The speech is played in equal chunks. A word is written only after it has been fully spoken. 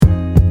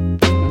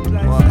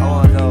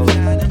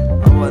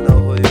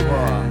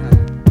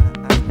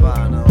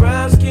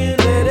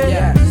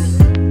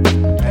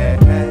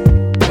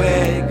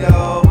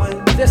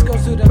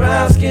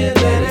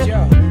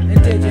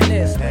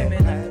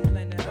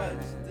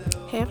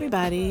Hey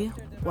everybody,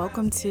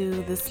 welcome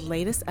to this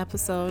latest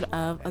episode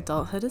of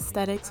Adulthood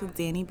Aesthetics with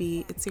Danny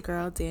B. It's your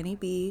girl, Danny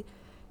B.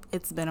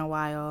 It's been a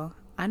while.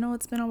 I know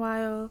it's been a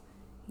while.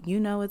 You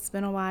know it's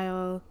been a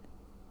while.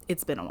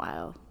 It's been a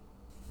while.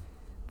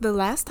 The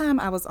last time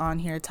I was on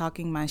here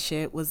talking my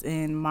shit was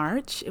in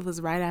March. It was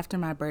right after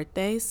my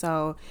birthday.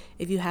 So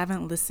if you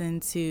haven't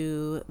listened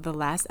to the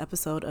last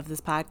episode of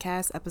this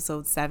podcast,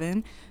 episode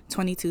 7,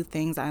 22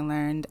 Things I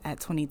Learned at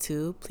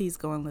 22, please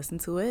go and listen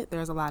to it.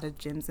 There's a lot of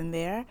gems in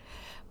there.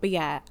 But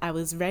yeah, I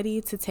was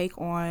ready to take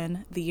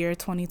on the year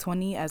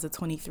 2020 as a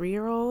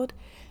 23-year-old.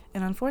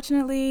 And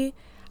unfortunately,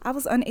 I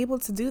was unable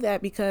to do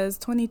that because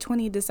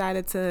 2020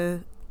 decided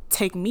to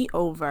take me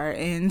over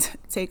and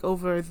take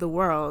over the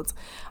world.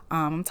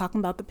 I'm talking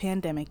about the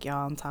pandemic,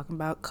 y'all. I'm talking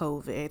about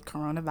COVID,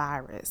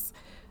 coronavirus.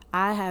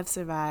 I have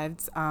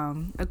survived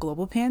a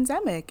global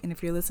pandemic. And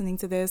if you're listening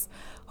to this,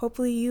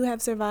 hopefully you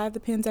have survived the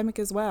pandemic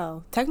as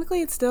well.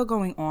 Technically, it's still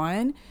going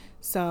on.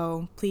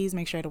 So please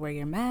make sure to wear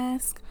your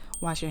mask,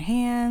 wash your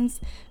hands,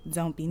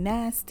 don't be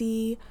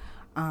nasty,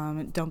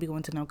 don't be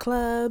going to no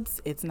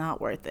clubs. It's not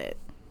worth it.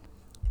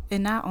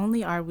 And not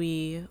only are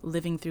we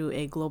living through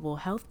a global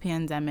health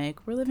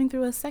pandemic, we're living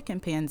through a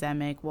second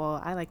pandemic.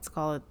 Well, I like to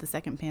call it the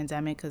second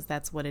pandemic because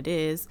that's what it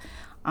is.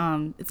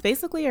 It's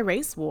basically a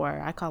race war.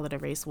 I call it a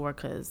race war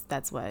because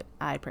that's what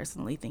I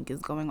personally think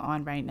is going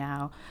on right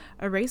now.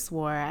 A race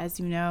war. As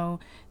you know,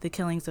 the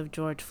killings of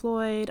George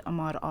Floyd,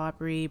 Ahmaud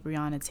Arbery,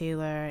 Breonna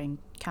Taylor, and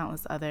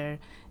countless other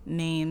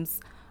names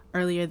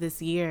earlier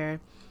this year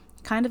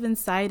kind of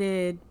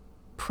incited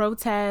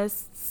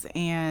protests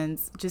and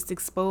just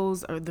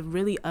expose the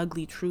really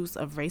ugly truths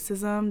of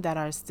racism that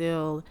are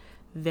still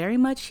very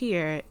much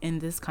here in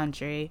this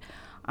country.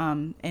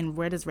 And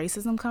where does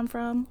racism come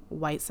from?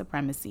 White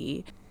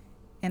supremacy.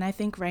 And I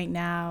think right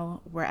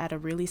now we're at a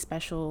really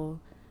special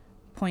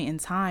point in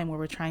time where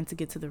we're trying to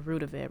get to the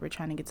root of it. We're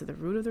trying to get to the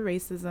root of the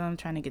racism,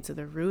 trying to get to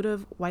the root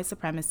of white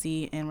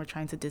supremacy, and we're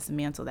trying to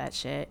dismantle that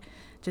shit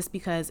just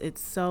because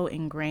it's so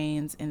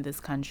ingrained in this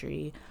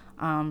country,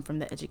 from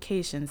the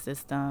education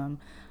system,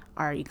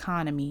 our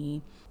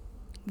economy,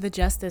 the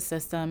justice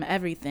system,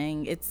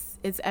 everything.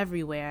 It's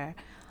everywhere.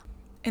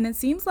 And it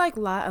seems like a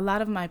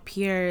lot of my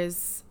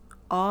peers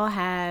all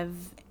have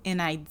an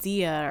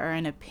idea or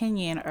an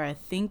opinion or a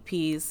think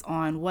piece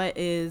on what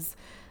is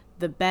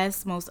the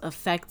best, most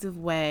effective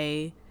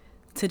way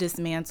to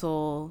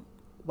dismantle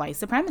white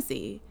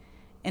supremacy.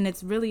 And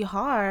it's really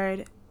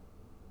hard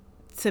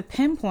to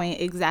pinpoint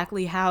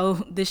exactly how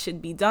this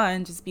should be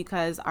done just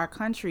because our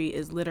country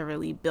is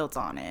literally built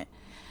on it.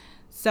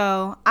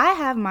 So I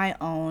have my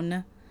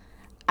own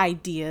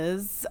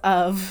ideas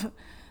of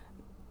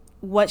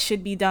what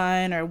should be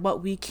done or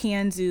what we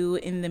can do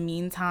in the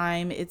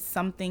meantime. It's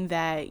something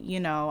that,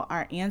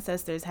 our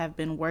ancestors have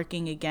been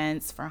working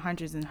against for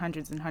hundreds and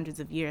hundreds and hundreds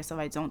of years. So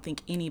I don't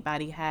think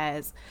anybody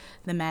has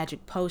the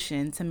magic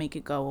potion to make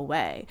it go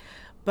away.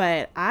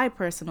 But I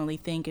personally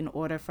think in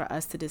order for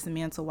us to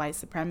dismantle white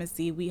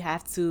supremacy, we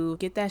have to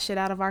get that shit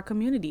out of our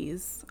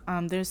communities.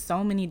 There's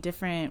so many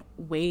different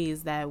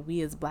ways that we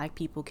as Black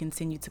people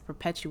continue to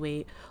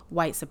perpetuate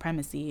white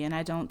supremacy. And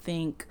I don't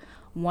think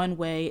one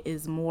way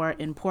is more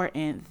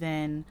important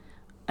than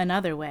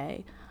another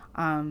way.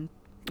 But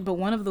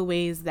one of the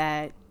ways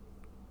that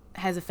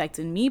has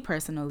affected me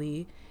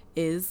personally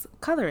is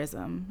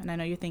colorism. And I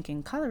know you're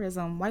thinking,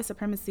 colorism, white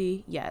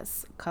supremacy?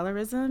 Yes,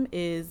 colorism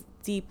is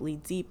deeply,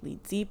 deeply,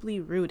 deeply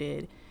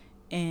rooted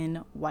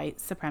in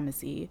white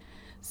supremacy.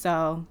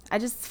 So I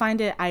just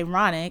find it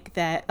ironic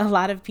that a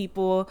lot of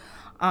people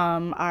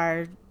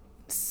are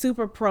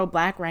super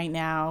pro-Black right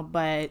now,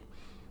 but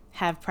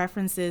have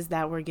preferences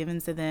that were given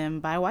to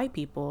them by white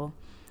people.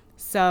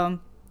 So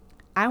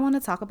I want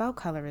to talk about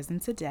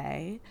colorism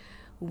today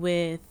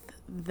with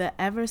the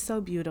ever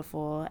so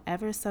beautiful,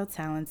 ever so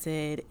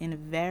talented, and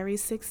very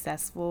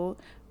successful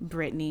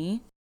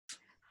Brittany.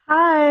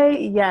 Hi,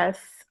 yes.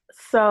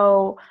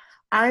 So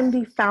I'm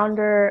the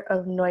founder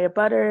of Noya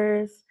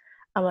Butters.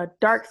 I'm a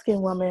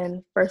dark-skinned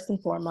woman, first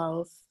and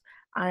foremost.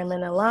 I'm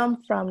an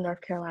alum from North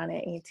Carolina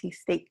A&T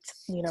State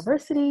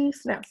University.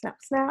 Snap, snap,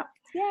 snap.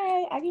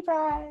 Yay, Aggie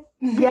Pride.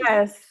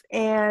 Yes,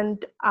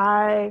 and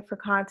for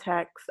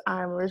context,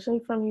 I'm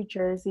originally from New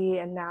Jersey,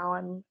 and now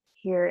I'm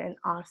here in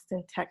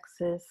Austin,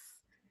 Texas,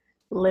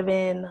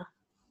 living,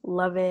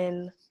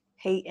 loving,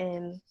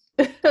 hating,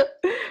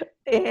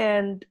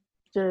 and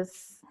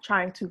just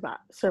trying to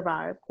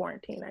survive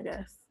quarantine, I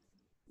guess.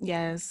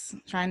 Yes,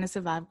 trying to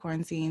survive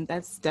quarantine.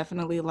 That's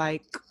definitely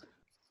like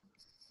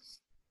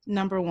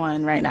number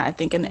one right now, I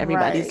think, in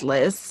everybody's Right.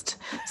 list.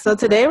 So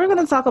today we're going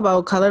to talk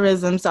about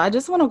colorism. So I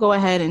just want to go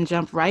ahead and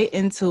jump right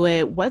into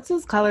it. What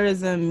does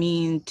colorism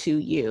mean to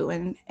you?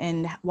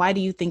 And why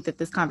do you think that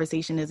this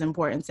conversation is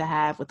important to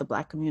have with the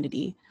Black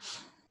community?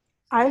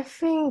 I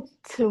think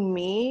to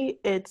me,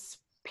 it's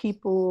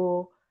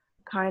people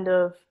kind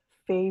of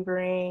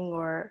favoring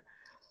or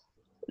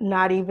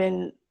not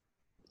even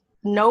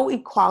no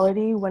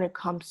equality when it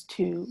comes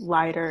to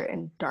lighter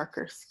and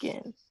darker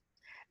skin.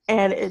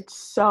 And it's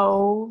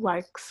so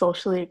like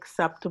socially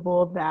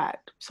acceptable that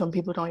some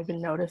people don't even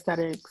notice that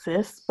it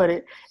exists, but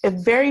it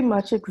very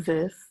much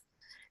exists.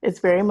 It's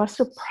very much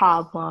a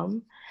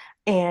problem.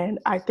 And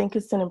I think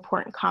it's an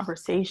important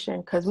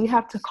conversation because we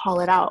have to call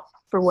it out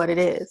for what it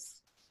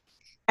is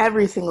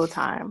every single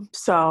time.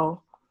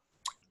 So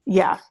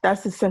yeah,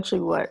 that's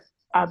essentially what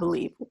I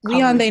believe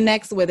We on colorism. they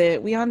next with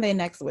it. We on they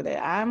next with it.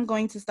 I'm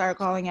going to start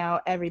calling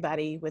out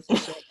everybody with the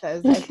shit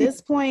because at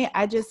this point,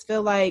 I just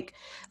feel like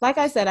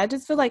I said, I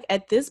just feel like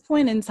at this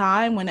point in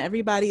time when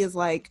everybody is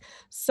like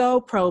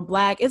so pro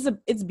black,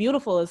 it's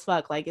beautiful as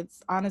fuck. Like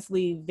it's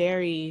honestly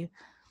very,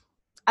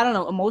 I don't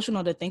know,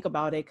 emotional to think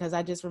about it because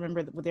I just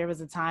remember there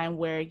was a time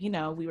where, you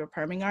know, we were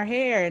perming our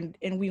hair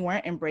and we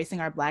weren't embracing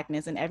our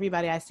blackness. And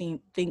everybody I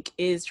think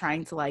is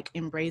trying to like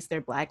embrace their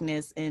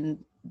blackness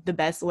in the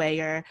best way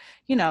or,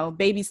 you know,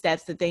 baby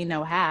steps that they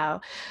know how.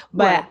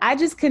 But Right. I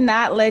just could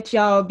not let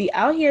y'all be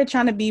out here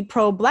trying to be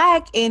pro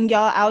black and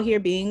y'all out here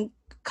being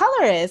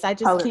colorist. I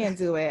just Color. can't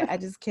do it. I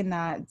just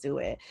cannot do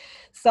it.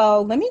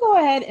 So let me go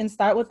ahead and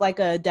start with like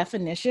a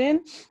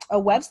definition. A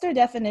Webster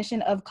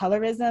definition of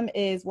colorism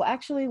is, well,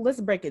 actually,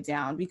 let's break it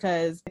down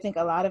because I think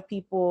a lot of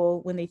people,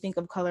 when they think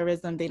of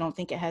colorism, they don't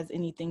think it has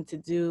anything to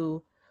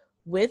do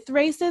with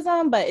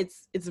racism, but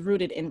it's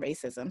rooted in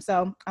racism.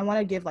 So I want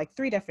to give like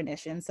three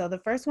definitions. So the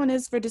first one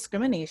is for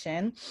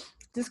discrimination.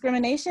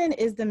 Discrimination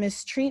is the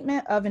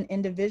mistreatment of an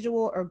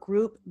individual or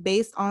group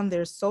based on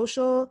their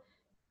social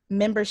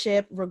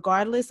membership,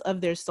 regardless of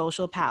their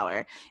social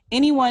power.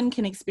 Anyone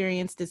can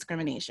experience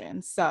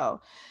discrimination. So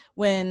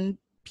when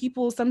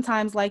people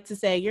sometimes like to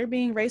say, you're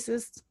being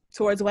racist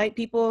towards white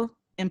people,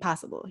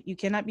 impossible. You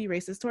cannot be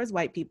racist towards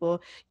white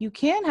people. You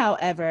can,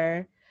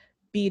 however,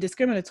 be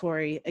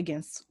discriminatory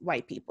against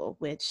white people,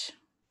 which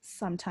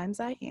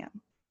sometimes I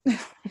am.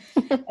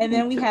 And Me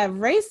then we too. have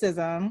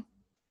racism,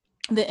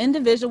 the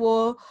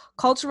individual,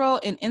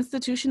 cultural, and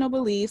institutional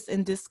beliefs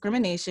and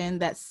discrimination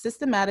that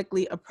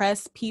systematically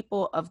oppress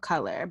people of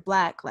color,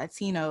 Black,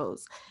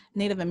 Latinos,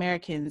 Native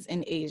Americans,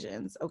 and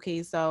Asians.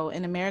 Okay, so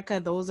in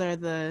America, those are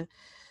the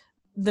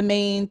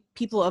main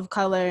people of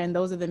color, and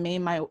those are the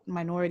main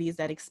minorities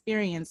that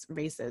experience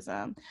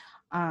racism.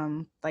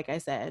 Like I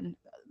said,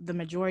 the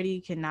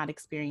majority cannot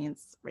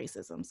experience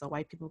racism, so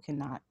white people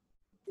cannot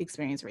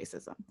experience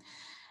racism.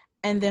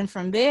 And then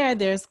from there,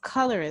 there's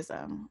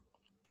colorism,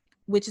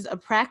 which is a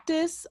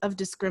practice of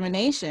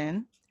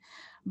discrimination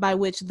by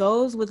which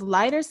those with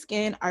lighter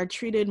skin are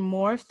treated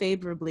more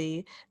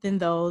favorably than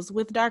those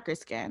with darker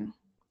skin.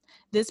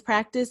 This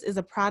practice is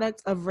a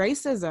product of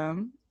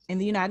racism in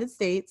the United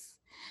States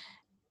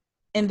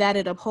in that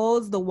it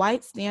upholds the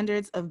white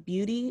standards of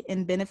beauty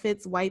and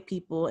benefits white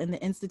people in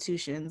the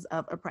institutions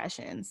of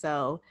oppression.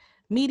 So,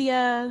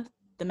 media,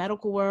 the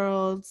medical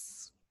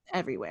worlds,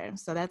 everywhere.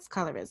 So that's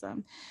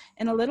colorism.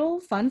 And a little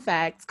fun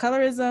fact,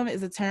 colorism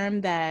is a term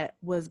that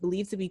was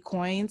believed to be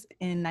coined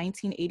in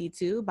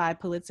 1982 by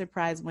Pulitzer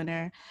Prize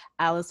winner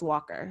Alice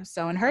Walker.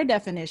 So in her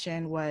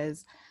definition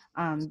was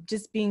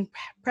just being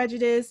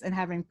prejudiced and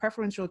having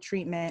preferential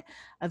treatment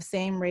of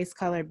same race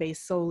color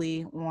based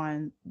solely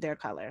on their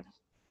color.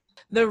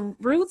 The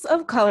roots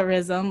of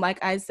colorism,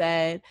 like I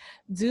said,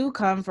 do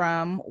come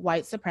from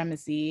white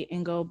supremacy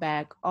and go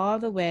back all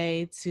the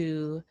way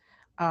to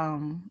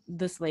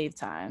the slave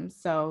times.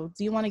 So,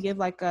 do you want to give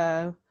like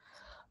a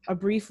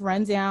brief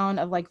rundown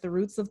of like the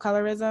roots of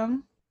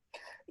colorism?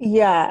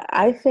 Yeah,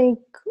 I think,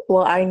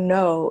 well, I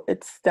know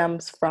it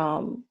stems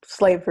from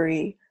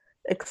slavery,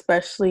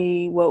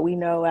 especially what we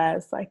know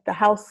as like the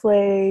house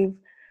slave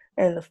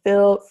and the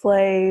field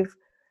slave.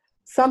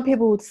 Some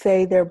people would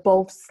say they're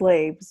both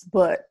slaves,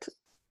 but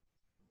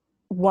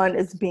one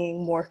is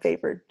being more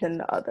favored than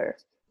the other.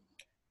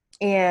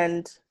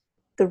 And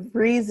the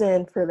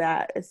reason for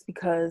that is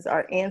because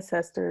our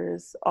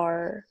ancestors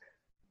are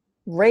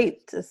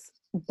raped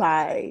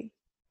by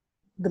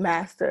the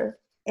master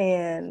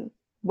and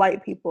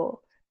white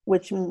people,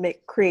 which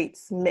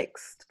creates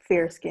mixed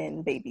fair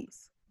skinned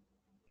babies.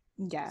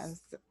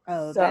 Yes.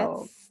 Oh,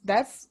 So,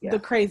 that's the yeah.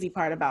 crazy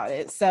part about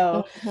it.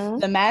 So Mm-hmm.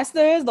 the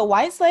masters, the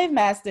white slave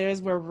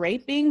masters were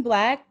raping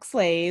black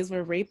slaves,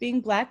 were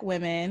raping black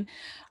women,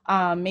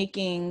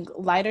 making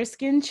lighter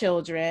skinned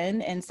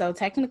children. And so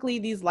technically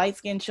these light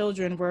skinned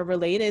children were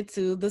related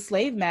to the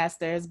slave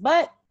masters,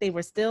 but they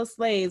were still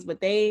slaves,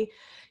 but they,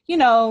 you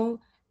know,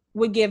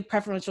 would give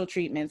preferential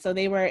treatment. So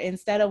they were,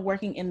 instead of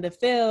working in the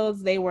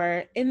fields, they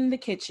were in the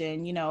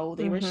kitchen, you know,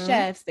 they were Mm-hmm.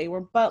 chefs, they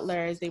were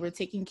butlers, they were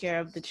taking care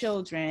of the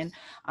children.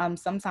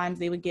 Sometimes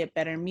they would get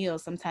better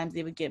meals, sometimes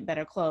they would get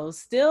better clothes,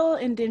 still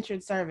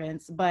indentured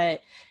servants,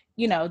 but,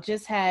 you know,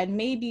 just had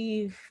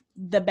maybe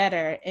the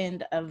better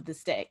end of the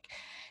stick.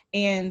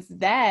 And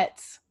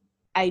that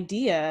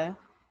idea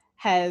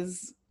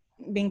has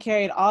been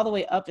carried all the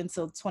way up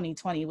until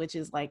 2020, which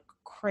is like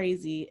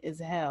crazy as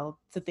hell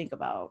to think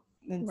about.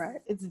 Right.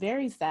 It's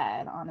very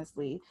sad,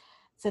 honestly,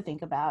 to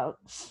think about.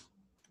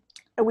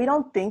 And we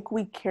don't think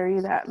we carry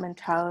that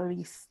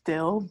mentality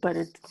still, but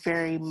it's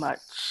very much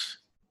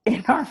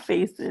in our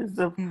faces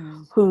of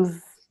Mm.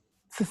 who's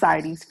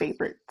society's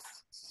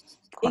favorites.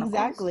 quote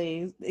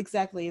unquote.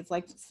 Exactly. It's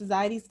like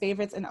society's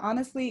favorites. And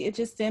honestly, it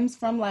just stems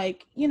from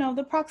like,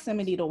 the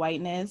proximity to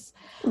whiteness.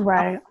 Um,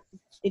 Right.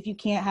 if you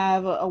can't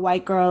have a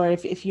white girl, or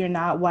if you're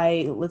not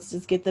white, let's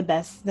just get the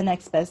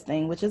next best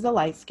thing, which is a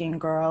light skinned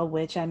girl,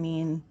 which I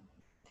mean,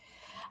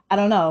 I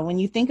don't know. When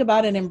you think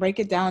about it and break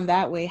it down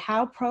that way,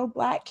 how pro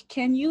black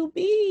can you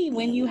be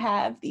when you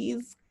have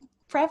these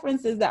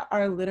preferences that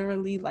are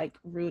literally like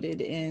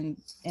rooted in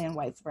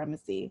white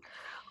supremacy?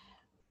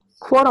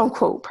 Quote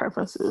unquote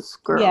preferences,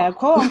 girl. Yeah,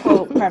 quote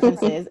unquote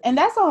preferences. And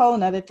that's a whole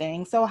nother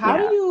thing. So how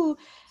do Yeah. you,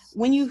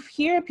 when you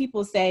hear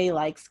people say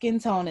like skin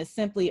tone is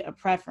simply a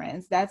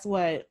preference, that's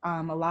what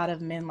a lot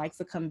of men like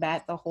to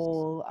combat the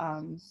whole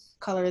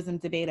colorism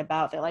debate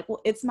about. They're like,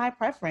 well, it's my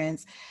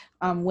preference.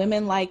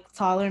 Women like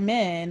taller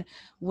men,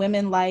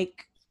 women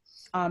like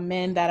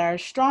men that are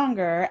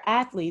stronger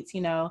athletes,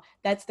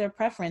 that's their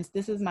preference.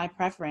 This is my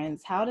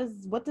preference.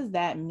 What does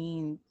that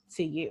mean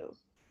to you?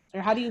 Or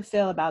how do you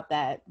feel about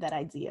that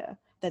idea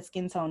that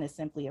skin tone is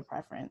simply a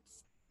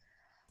preference?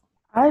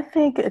 I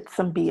think it's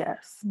some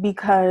BS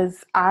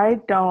because I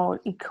don't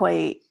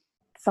equate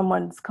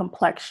someone's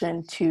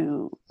complexion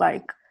to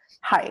like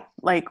height,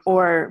 like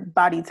or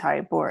body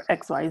type or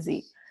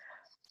XYZ.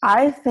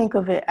 I think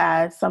of it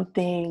as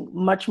something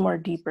much more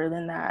deeper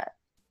than that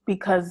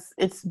because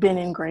it's been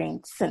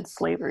ingrained since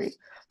slavery.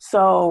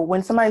 So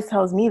when somebody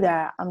tells me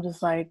that, I'm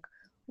just like,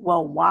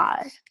 well,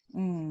 why?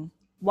 Mm.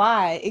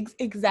 Why?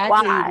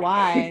 Exactly Why?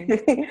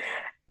 why?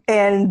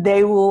 And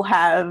they will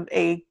have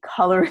a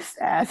colorist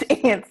ass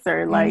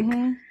answer. Like,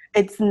 Mm-hmm.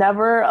 it's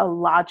never a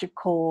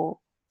logical,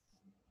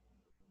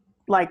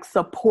 like,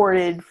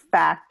 supported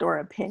fact or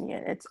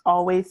opinion. It's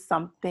always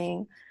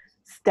something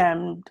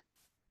stemmed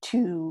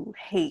to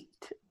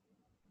hate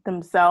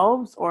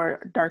themselves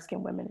or dark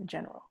skinned women in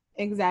general.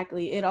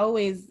 Exactly. It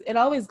always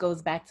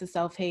goes back to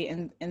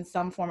self-hate in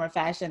some form or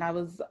fashion. I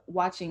was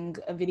watching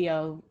a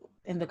video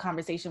and the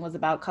conversation was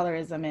about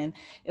colorism, and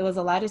it was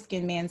a lighter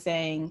skinned man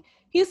saying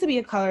he used to be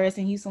a colorist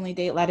and he used to only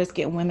date lighter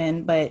skinned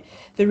women, but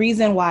the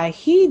reason why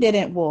he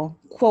didn't, well,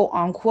 quote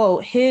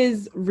unquote,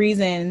 his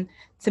reason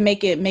to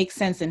make it make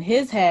sense in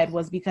his head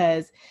was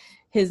because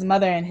his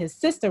mother and his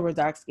sister were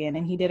dark skinned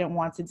and he didn't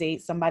want to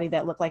date somebody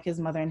that looked like his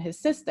mother and his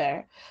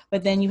sister.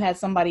 But then you had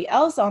somebody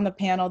else on the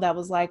panel that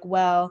was like,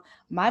 well,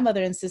 my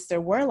mother and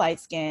sister were light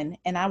skinned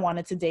and I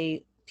wanted to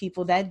date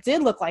people that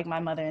did look like my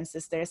mother and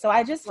sister. So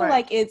I just feel Right.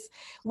 like it's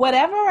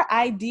whatever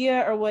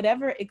idea or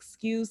whatever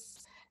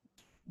excuse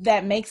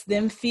that makes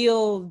them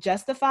feel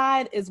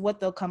justified is what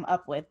they'll come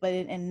up with, but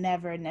it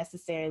never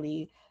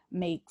necessarily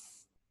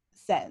makes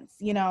sense?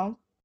 And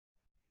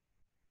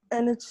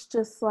it's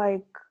just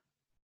like,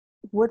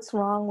 what's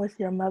wrong with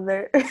your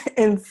mother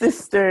and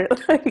sister?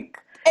 Like,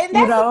 And you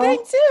that's the thing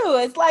know?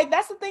 too. It's like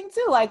that's the thing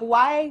too. Like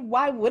why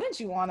wouldn't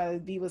you want to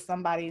be with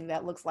somebody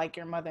that looks like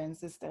your mother and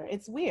sister?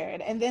 It's weird.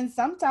 And then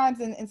sometimes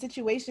in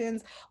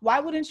situations, why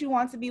wouldn't you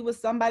want to be with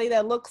somebody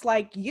that looks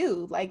like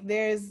you? Like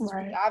we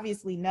Right.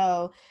 obviously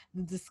know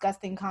the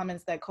disgusting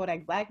comments that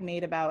Kodak Black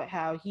made about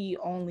how he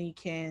only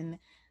can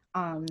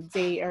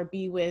date or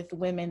be with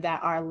women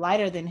that are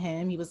lighter than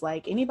him. He was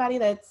like, anybody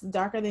that's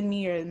darker than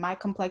me or my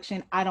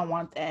complexion, I don't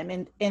want them.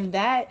 And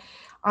that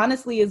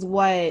honestly is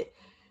what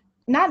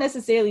not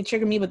necessarily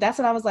triggered me, but that's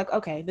when I was like,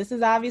 okay, this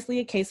is obviously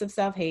a case of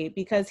self-hate,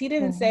 because he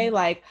didn't say Mm-hmm.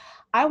 like,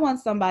 I want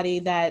somebody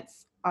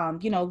that's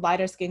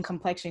lighter skin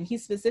complexion. He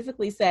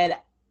specifically said,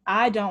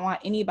 I don't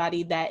want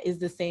anybody that is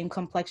the same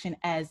complexion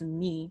as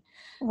me.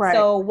 Right.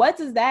 So what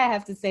does that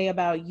have to say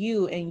about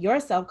you and your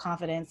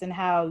self-confidence and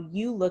how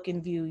you look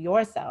and view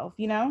yourself?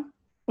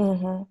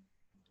 Mm-hmm.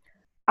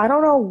 I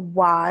don't know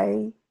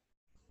why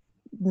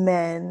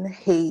men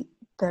hate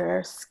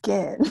their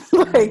skin.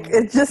 Like, Mm-hmm.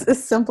 it's just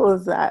as simple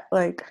as that.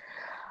 Like,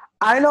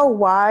 I know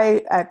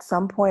why at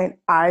some point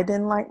I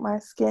didn't like my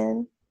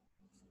skin.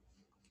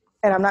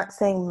 And I'm not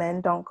saying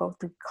men don't go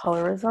through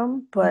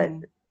colorism, but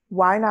Mm-hmm.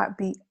 why not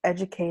be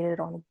educated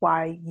on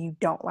why you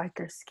don't like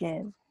your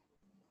skin?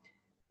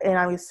 And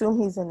I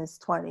assume he's in his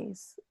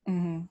 20s.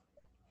 Mm-hmm.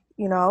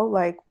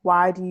 Like,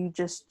 why do you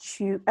just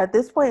choose? At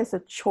this point, it's a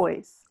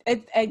choice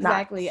not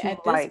Exactly. to At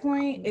this like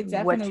point,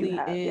 what you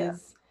have. Yeah.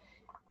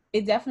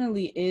 it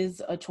definitely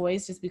is a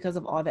choice just because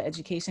of all the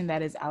education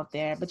that is out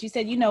there. But you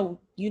said you know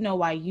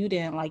why you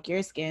didn't like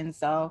your skin.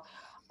 So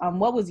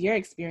what was your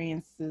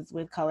experiences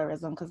with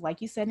colorism? Because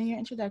like you said in your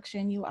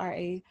introduction, you are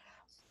a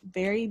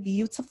very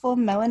beautiful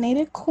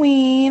melanated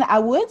queen. I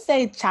would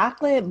say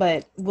chocolate,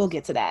 but we'll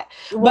get to that.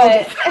 We'll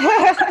But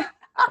get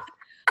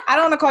I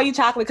don't want to call you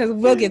chocolate because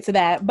we'll get to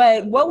that.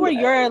 But what were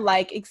yeah. your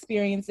like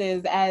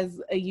experiences as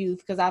a youth?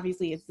 Because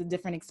obviously it's a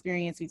different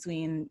experience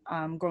between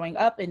growing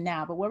up and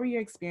now. But what were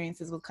your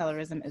experiences with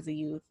colorism as a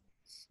youth?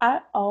 I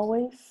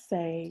always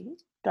say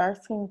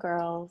dark skinned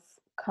girls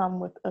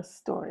come with a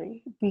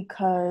story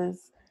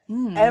because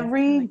I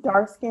every like that.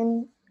 dark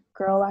skinned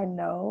girl I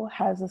know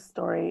has a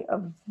story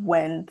of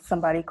when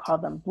somebody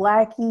called them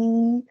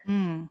blackie,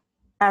 Mm,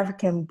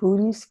 African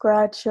booty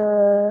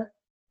scratcher,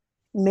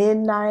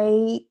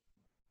 midnight,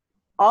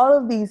 all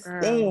of these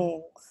girl.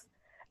 things.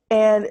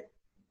 And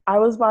I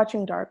was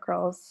watching Dark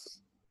Girls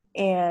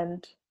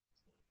And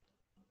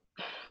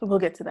we'll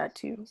get to that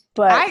too.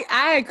 But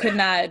I could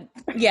not.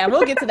 Yeah,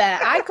 we'll get to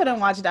that. I couldn't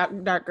watch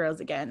Dark Girls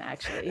again,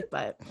 actually,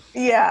 but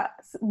yeah,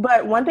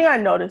 but one thing I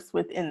noticed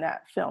within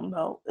that film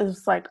though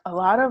is like a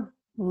lot of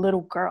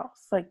little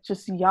girls, like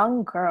just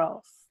young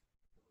girls.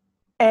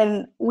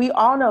 And we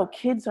all know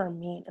kids are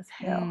mean as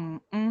hell.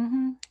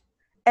 mm-hmm.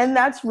 And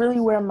that's really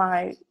where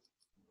my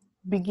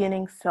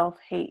beginning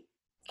self-hate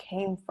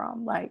came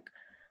from, like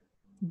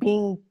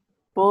being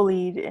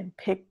bullied and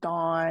picked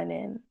on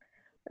and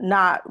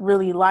not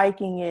really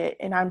liking it.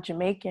 And I'm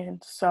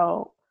Jamaican,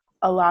 so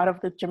a lot of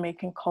the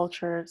Jamaican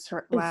culture is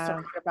Wow.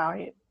 centered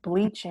about it,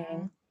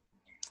 bleaching.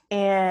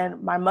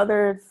 And my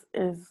mother's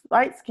is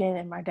light skin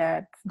and my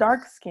dad's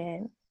dark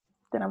skin.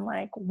 Then I'm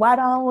like, why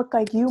don't I look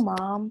like you,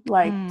 mom?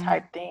 Like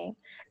type thing.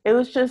 It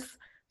was just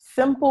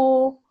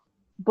simple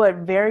but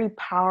very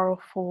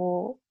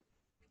powerful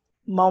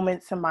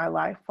moments in my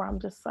life where I'm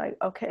just like,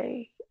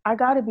 okay, I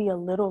gotta be a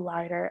little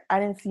lighter. I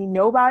didn't see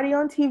nobody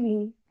on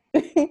TV.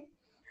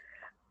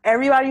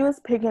 Everybody was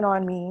picking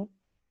on me.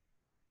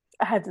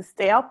 I had to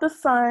stay out the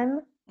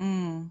sun.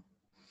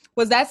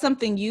 Was that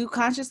something you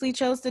consciously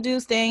chose to do,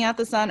 staying out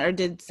the sun, or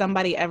did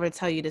somebody ever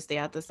tell you to stay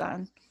out the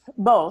sun?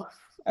 Both.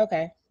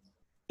 Okay.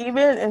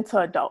 Even into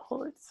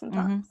adulthood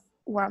sometimes,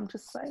 where I'm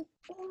just like,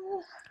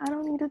 I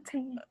don't need a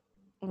tan.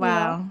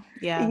 Wow.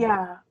 Yeah.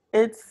 Yeah.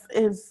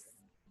 It's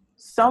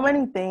so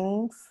many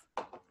things,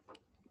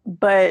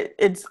 but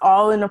it's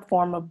all in a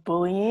form of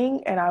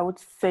bullying. And I would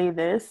say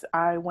this,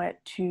 I went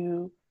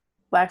to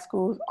Black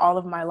schools all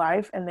of my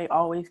life, and they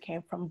always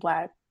came from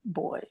Black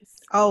boys.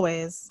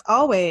 Always.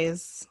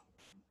 Always.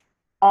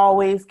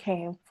 Always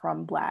came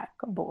from Black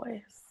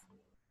boys.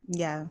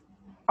 Yeah.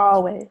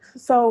 Always.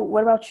 So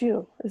what about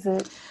you? Is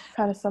it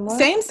kind of similar?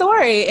 Same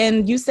story.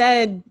 And you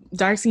said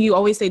dark skin, you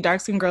always say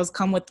dark skin girls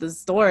come with the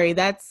story.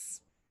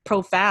 That's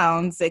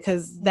profound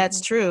because that's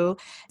true.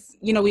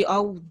 You know, we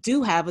all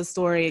do have a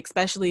story,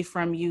 especially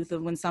from youth,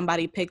 of when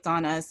somebody picked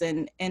on us.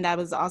 And I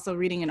was also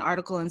reading an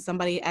article and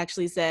somebody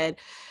actually said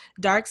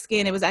dark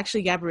skin, it was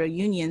actually Gabrielle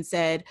Union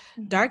said,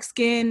 dark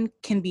skin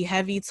can be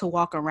heavy to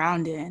walk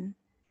around in.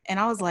 And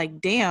I was like,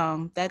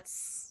 damn,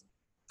 that's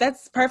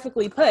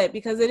perfectly put,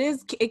 because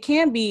it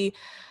can be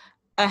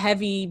a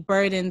heavy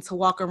burden to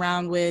walk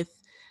around with,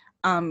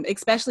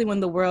 especially when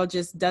the world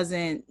just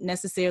doesn't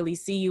necessarily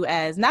see you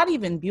as not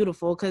even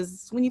beautiful.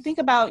 Because when you think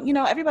about, you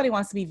know, everybody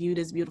wants to be viewed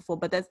as beautiful,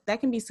 but that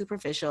can be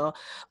superficial.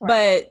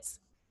 Right. But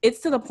it's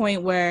to the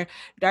point where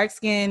dark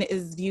skin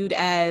is viewed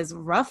as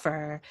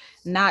rougher,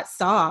 not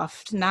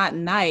soft, not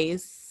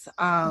nice,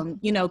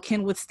 you know,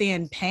 can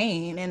withstand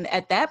pain. And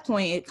at that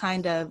point, it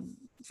kind of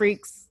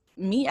freaks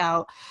me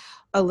out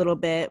a little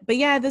bit. But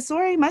yeah,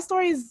 my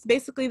story is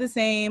basically the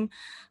same.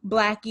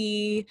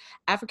 Blackie,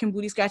 African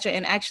booty scratcher.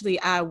 And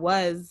actually I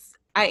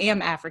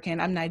am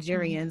African, I'm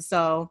Nigerian.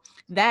 So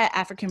that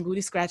African booty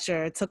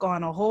scratcher took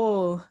on a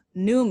whole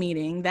new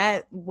meaning.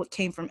 That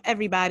came from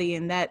everybody,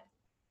 and that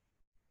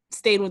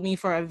stayed with me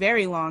for a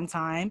very long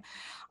time.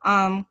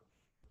 And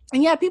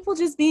yeah, people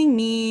just being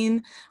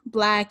mean,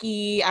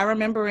 Blackie. I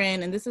remember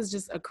and this is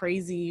just a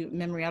crazy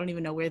memory, I don't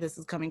even know where this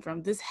is coming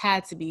from. This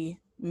had to be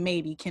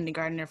maybe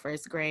kindergarten or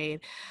first grade.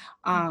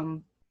 I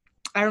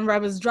remember I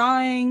was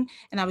drawing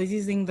and I was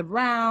using the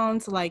brown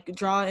to like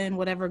draw in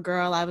whatever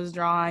girl I was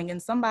drawing.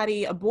 And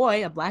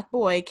a black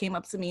boy came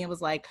up to me and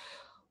was like,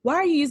 why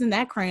are you using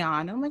that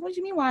crayon? And I'm like, what do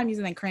you mean why I'm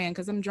using that crayon?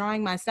 Because I'm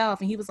drawing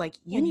myself. And he was like,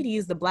 you need to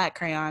use the black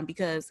crayon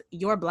because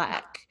you're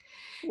black.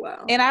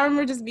 Wow. And I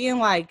remember just being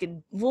like,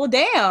 well,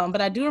 damn.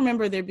 But I do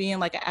remember there being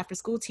like an after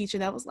school teacher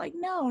that was like,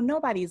 no,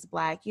 nobody's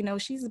black. You know,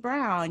 she's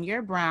brown,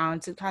 you're brown,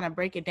 to kind of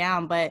break it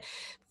down. But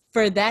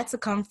for that to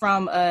come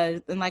from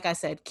and like I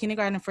said,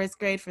 kindergarten and first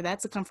grade, for that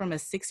to come from a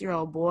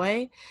 6-year-old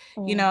boy,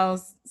 you know,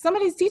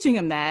 somebody's teaching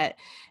him that.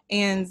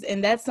 And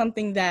that's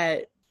something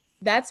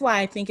that's why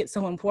I think it's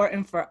so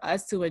important for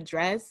us to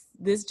address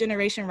this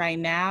generation right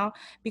now,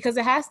 because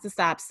it has to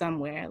stop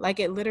somewhere. Like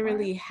it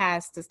literally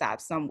has to stop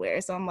somewhere.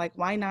 So I'm like,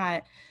 why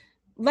not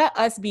let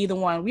us be the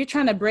one? We're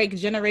trying to break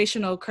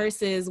generational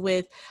curses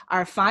with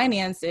our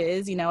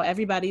finances. You know,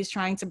 everybody's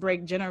trying to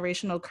break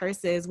generational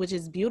curses, which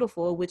is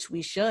beautiful, which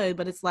we should,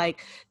 but it's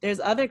like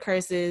there's other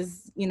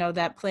curses, you know,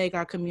 that plague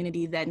our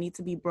community that need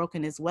to be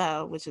broken as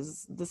well, this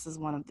is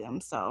one of them.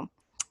 So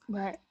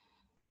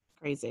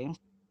crazy.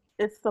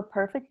 It's the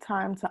perfect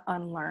time to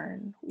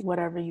unlearn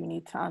whatever you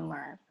need to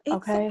unlearn.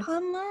 Okay. It's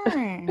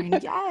unlearn.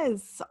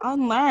 Yes,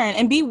 unlearn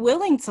and be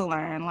willing to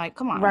learn. Like,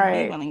 come on,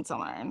 be willing to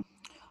learn.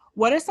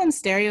 What are some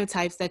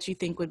stereotypes that you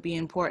think would be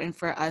important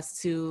for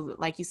us to,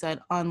 like you said,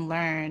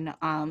 unlearn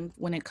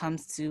when it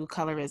comes to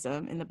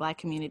colorism in the Black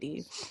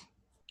community?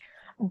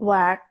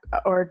 Black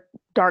or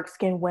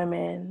dark-skinned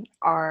women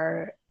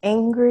are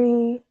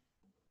angry,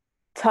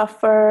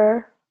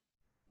 tougher,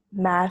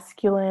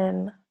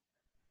 masculine.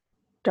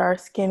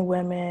 Dark-skinned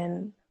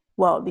women,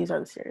 well, these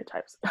are the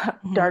stereotypes.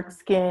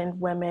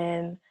 Dark-skinned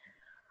women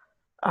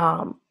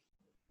don't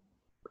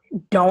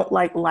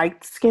like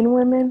light-skinned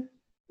women.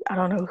 I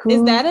don't know who.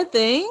 Is that a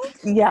thing?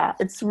 Yeah,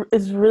 it's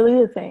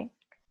really a thing.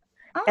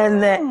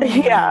 And then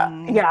yeah,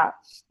 Oh. yeah,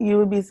 you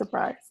would be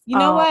surprised. You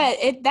know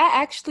what? That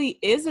actually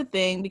is a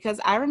thing because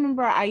I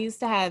remember I used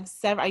to have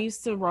several. I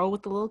used to roll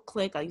with the little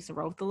clique. I used to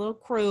roll with the little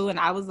crew, and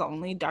I was the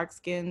only dark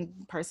skinned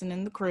person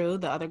in the crew.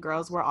 The other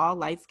girls were all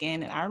light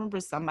skinned, and I remember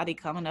somebody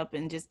coming up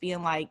and just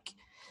being like,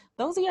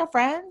 "Those are your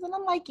friends?" And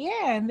I'm like,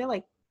 "Yeah." And they're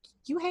like,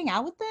 "You hang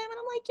out with them?" And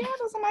I'm like, "Yeah,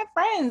 those are my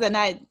friends."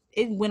 And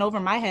it went over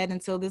my head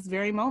until this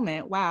very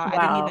moment. Wow, I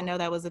didn't even Wow. know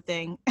that was a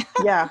thing.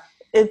 Yeah,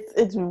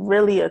 it's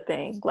really a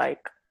thing.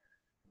 Like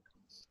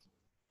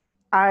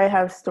I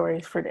have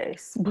stories for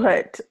days,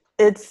 but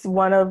it's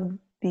one of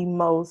the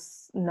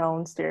most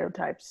known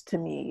stereotypes to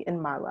me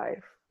in my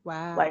life.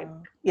 Like,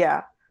 Wow.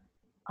 yeah.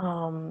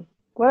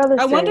 What other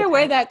I wonder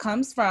where stereotypes? that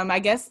comes from. I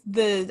guess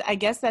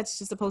that's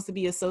just supposed to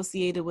be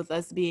associated with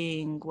us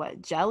being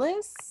what,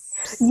 jealous?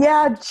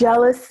 Yeah,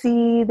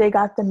 jealousy. They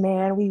got the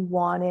man we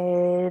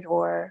wanted,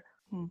 or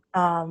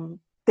Hmm.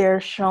 they're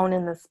shown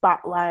in the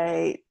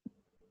spotlight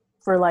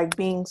for like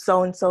being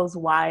so and so's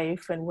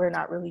wife, and we're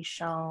not really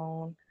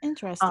shown. Um,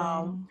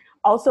 Interesting.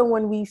 Also,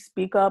 when we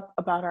speak up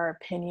about our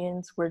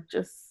opinions, we're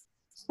just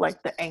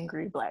like the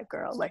angry black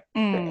girl, like the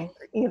Mm.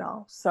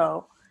 angry,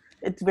 So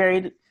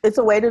it's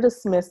a way to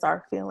dismiss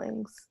our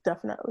feelings,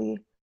 definitely.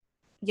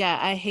 Yeah,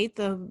 I hate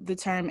the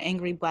term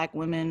angry black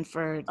women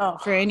for Oh,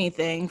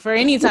 anything, for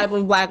any type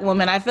of black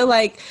woman. I feel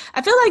like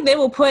they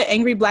will put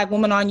angry black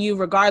woman on you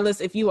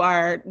regardless if you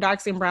are dark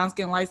skin, brown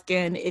skin, light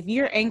skin. If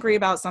you're angry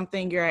about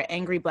something, you're an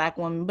angry black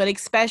woman, but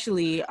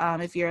especially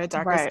if you're a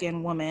darker right,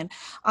 skinned woman.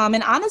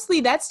 And honestly,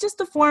 that's just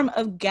a form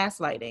of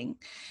gaslighting.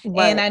 And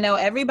right. I know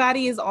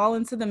everybody is all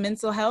into the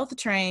mental health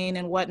train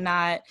and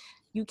whatnot.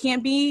 You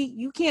can't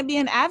be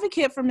an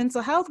advocate for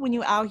mental health when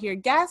you out here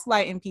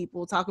gaslighting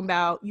people, talking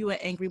about you an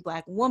angry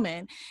black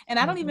woman. And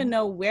I don't even Hmm.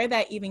 know where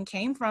that even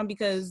came from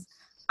because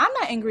I'm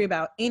not angry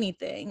about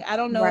anything. I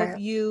don't know if Right.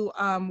 you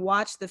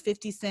watched the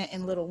 50 Cent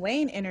and Lil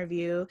Wayne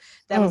interview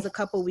that Mm. was a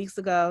couple weeks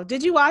ago.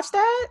 Did you watch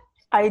that?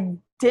 I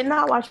did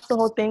not watch the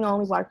whole thing. I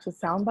only watched the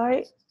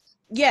soundbite,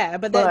 Yeah,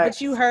 but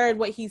but you heard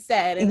what he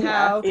said and yeah,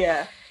 how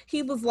yeah.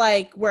 he was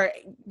like,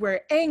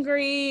 we're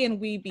angry and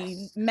we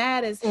be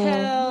mad as Hmm.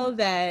 hell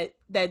that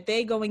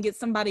they go and get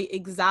somebody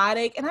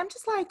exotic. And I'm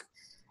just like,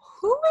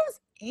 who is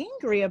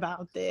angry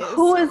about this?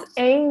 Who is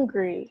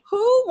angry?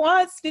 Who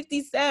wants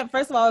 50 Cent?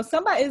 First of all,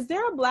 somebody, is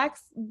there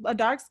a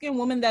dark skinned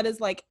woman that is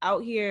like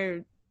out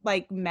here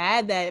like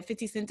mad that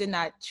 50 Cent did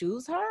not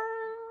choose her?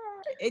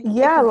 It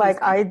Yeah,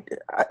 confused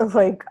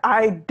me.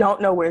 I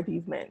don't know where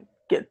these men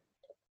get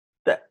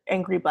the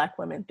angry black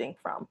women thing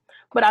from.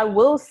 But I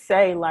will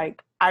say,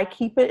 like, I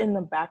keep it in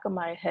the back of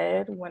my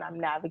head when I'm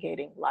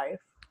navigating life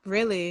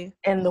Really?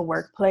 in the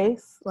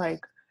workplace.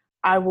 Like,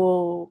 I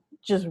will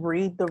just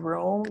read the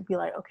room, be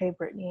like, okay,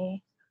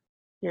 Brittany,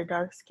 you're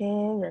dark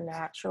skinned, you're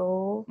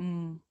natural,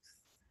 Mm.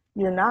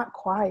 you're not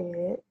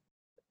quiet.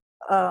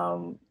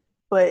 Um,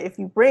 but if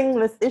you bring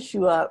this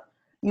issue up,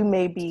 you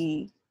may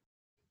be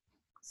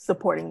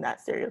supporting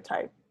that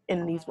stereotype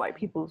in these white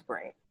people's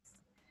brains.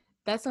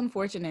 That's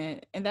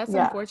unfortunate. And that's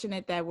Yeah.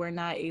 unfortunate that we're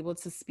not able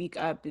to speak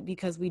up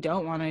because we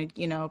don't want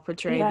to,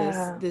 portray this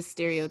Yeah. this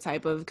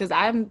stereotype of because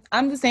I'm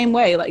the same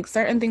way. Like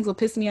certain things will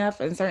piss me off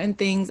and certain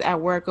things at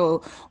work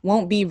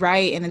won't be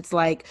right. And it's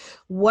like,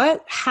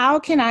 how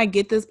can I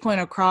get this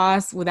point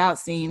across without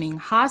seeming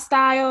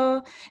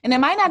hostile? And it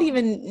might not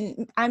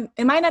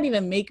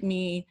even make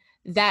me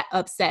that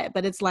upset,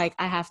 but it's like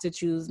I have to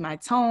choose my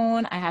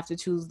tone, I have to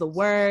choose the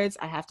words,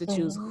 I have to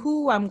choose Hmm.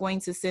 who I'm going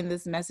to send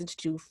this message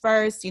to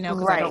first, because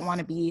I don't Right. want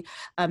to be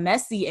a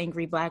messy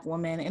angry black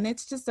woman. And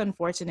it's just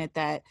unfortunate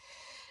that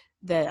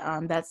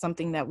that's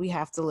something that we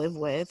have to live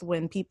with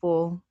when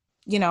people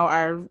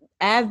are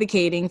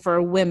advocating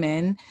for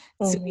women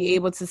to be Hmm.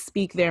 able to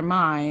speak their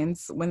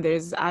minds when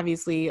there's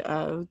obviously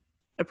a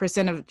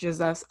percentage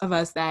of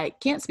us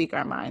that can't speak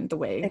our mind the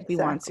way we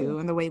want Exactly. to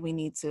and the way we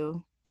need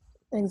to.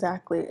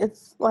 Exactly.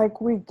 It's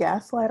like we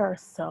gaslight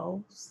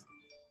ourselves,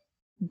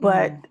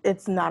 but Mm.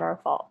 it's not our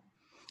fault.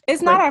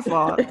 It's not Like, our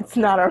fault. it's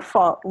not our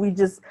fault. We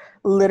just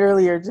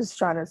literally are just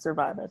trying to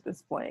survive at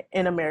this point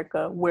in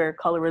America where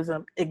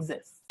colorism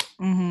exists.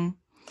 Mm-hmm.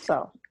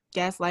 So,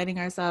 Gaslighting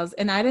ourselves.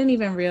 And I didn't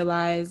even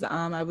realize,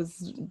 I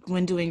was,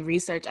 when doing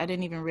research, I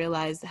didn't even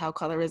realize how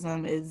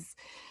colorism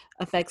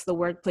affects the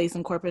workplace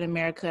in corporate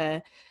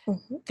America,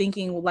 mhm.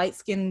 thinking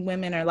light-skinned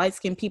women or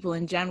light-skinned people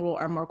in general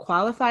are more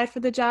qualified for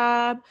the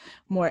job,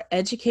 more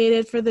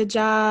educated for the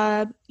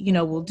job,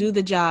 will Hmm. do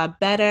the job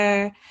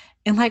better.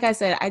 And like I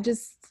said, I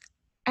just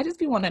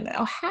be wanting to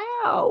know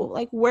how,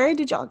 like, where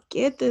did y'all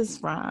get this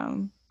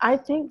from? I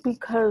think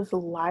because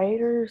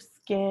lighter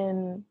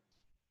skin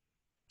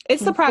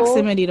It's the people,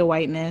 proximity to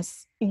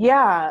whiteness.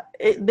 yeah,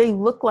 they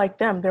look like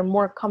them. They're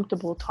more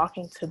comfortable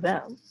talking to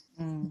them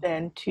Mm.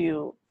 than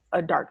to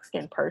a dark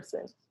skinned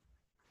person,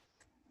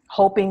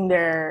 hoping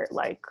they're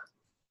like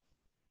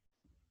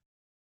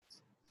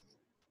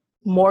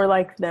more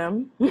like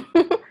them.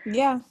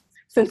 Yeah.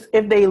 Since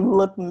if they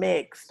look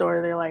mixed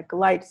or they're like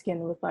light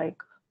skinned with like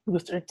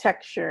looser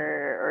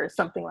texture or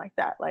something like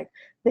that, like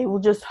they will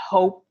just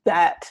hope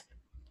that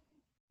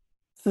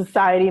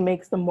society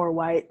makes them more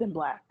white than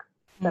black.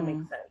 That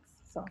makes sense.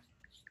 So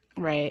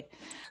Right.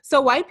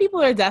 So white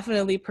people are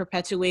definitely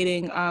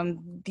perpetuating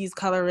these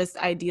colorist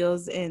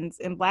ideals, and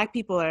Black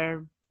people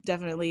are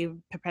definitely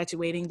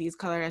perpetuating these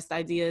colorist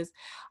ideas,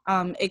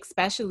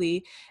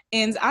 especially.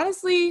 And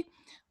honestly,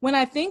 when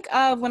I think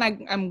of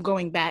I'm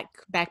going back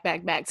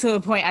to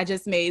a point I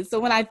just made. So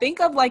when I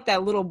think of like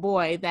that little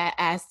boy that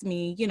asked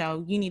me, you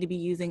need to be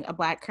using a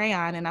black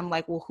crayon, and I'm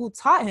like, well, who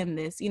taught him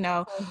this?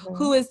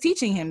 Who is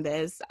teaching him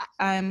this?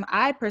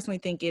 I personally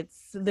think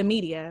it's the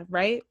media,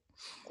 right?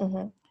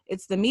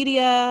 It's the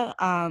media,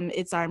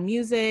 it's our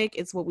music,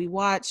 it's what we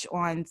watch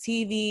on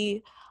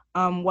TV.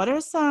 What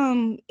are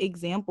some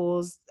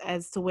examples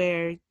as to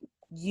where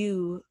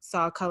you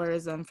saw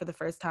colorism for the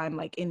first time,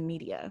 like in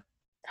media?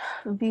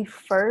 the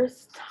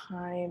first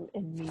time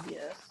in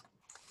media,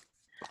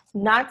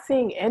 not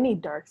seeing any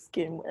dark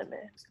skinned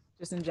women.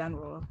 Just in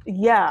general.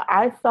 Yeah,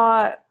 I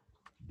thought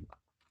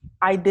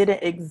I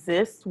didn't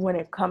exist when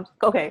it comes.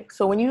 Okay,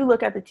 so when you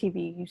look at the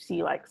TV, you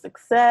see like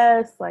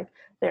Success, like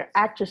they're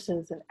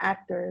actresses and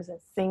actors and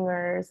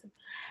singers,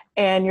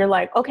 and you're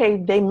like, okay,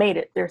 they made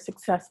it, they're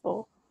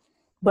successful,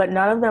 but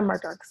none of them are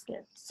dark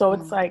skinned. So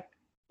it's like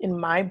in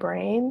my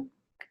brain,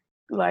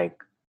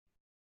 like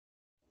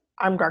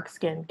I'm dark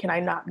skinned. Can I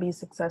not be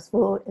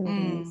successful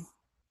in these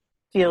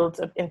fields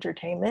of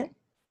entertainment?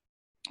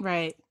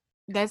 Right.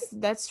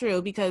 That's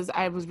true, because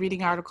I was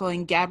reading an article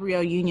in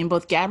Gabrielle Union,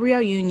 both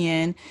Gabrielle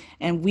Union,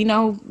 and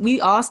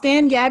we all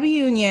stand Gabby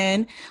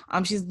Union.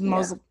 She's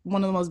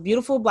one of the most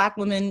beautiful Black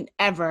women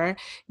ever.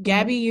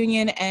 Gabby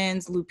Union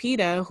and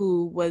Lupita,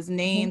 who was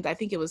named, I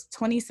think it was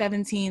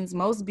 2017's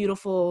most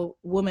beautiful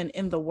woman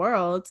in the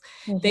world.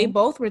 They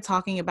both were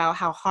talking about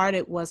how hard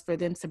it was for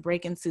them to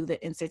break into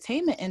the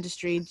entertainment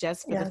industry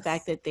just for the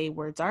fact that they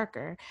were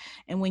darker.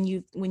 And when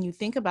you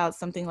think about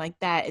something like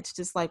that, it's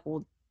just like,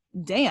 well,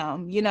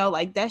 damn,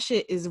 like that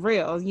shit is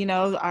real.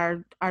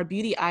 Our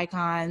beauty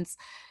icons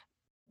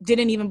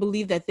didn't even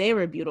believe that they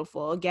were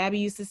beautiful. Gabby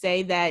used to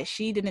say that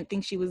she didn't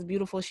think she was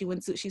beautiful.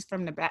 She's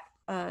from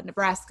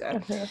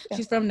Nebraska.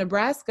 She's from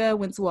Nebraska,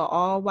 went to an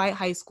all-white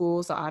high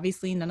school, so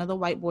obviously none of the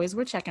white boys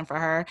were checking for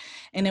her.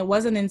 And it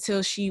wasn't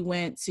until she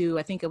went to,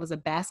 I think it was a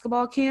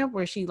basketball camp,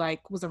 where she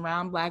like was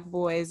around Black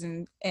boys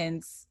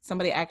and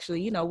somebody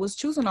actually, was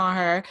choosing on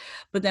her.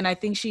 But then I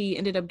think she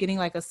ended up getting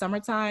like a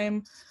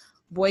summertime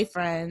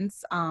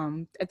boyfriends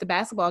at the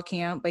basketball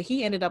camp, but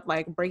he ended up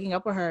like breaking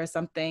up with her or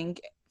something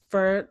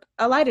for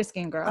a lighter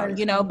skinned girl,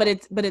 but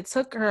it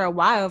took her a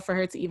while for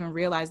her to even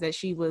realize that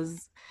she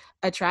was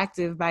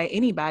attractive by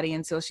anybody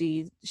until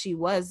she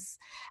was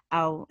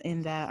out in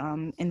that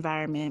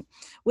environment,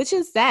 which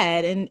is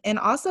sad. And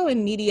also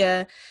in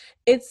media,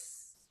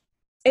 it's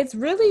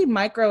really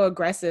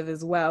microaggressive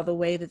as well, the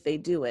way that they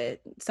do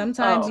it.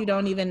 Sometimes you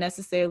don't even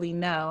necessarily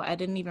know. I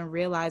didn't even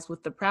realize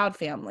with the Proud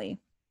family,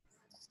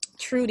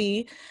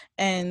 Trudy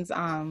and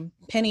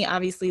Penny,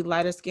 obviously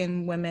lighter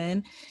skinned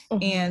women,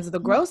 and the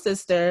Gross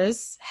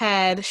sisters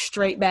had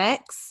straight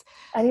backs,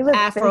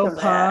 Afro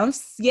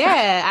pumps.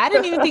 Yeah, I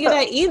didn't even think of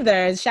that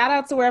either. Shout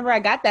out to wherever I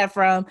got that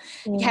from.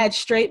 Had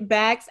straight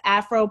backs,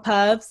 Afro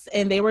puffs,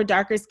 and they were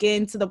darker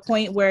skinned to the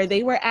point where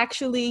they were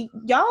actually,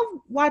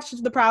 y'all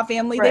watched the Proud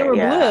family, they were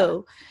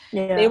blue.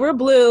 Yeah. They were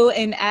blue,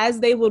 and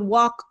as they would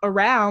walk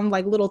around,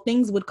 like little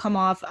things would come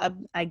off,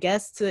 I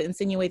guess, to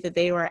insinuate that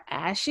they were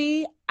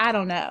ashy. I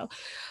don't know.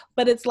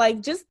 But it's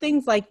like just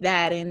things like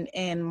that.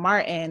 And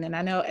Martin, and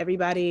I know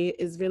everybody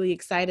is really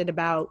excited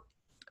about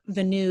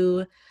the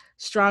new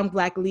strong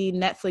Black lead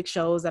Netflix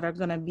shows that are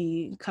going to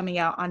be coming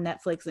out on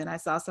Netflix. And I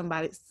saw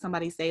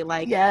somebody say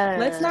like,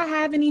 let's not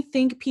have any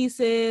think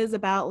pieces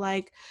about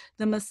like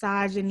the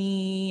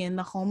misogyny and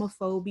the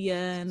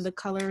homophobia and the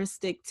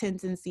coloristic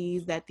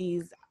tendencies that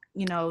these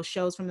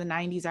shows from the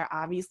 90s are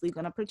obviously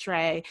going to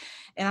portray.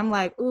 And I'm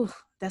like, ooh,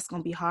 that's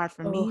going to be hard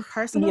for me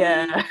personally.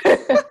 Yeah.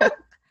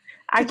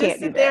 I can't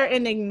sit there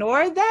and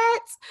ignore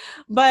that.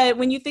 But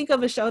when you think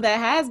of a show that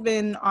has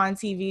been on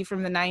TV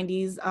from the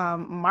 90s,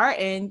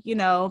 Martin,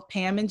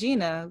 Pam and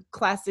Gina,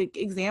 classic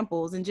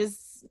examples, and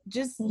just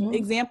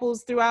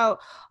examples throughout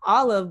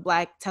all of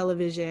Black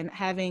television,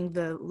 having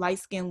the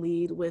light-skinned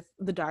lead with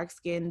the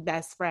dark-skinned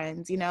best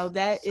friends,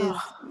 that is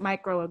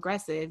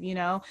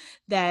microaggressive,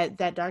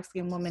 that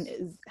dark-skinned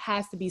woman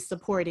has to be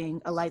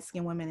supporting a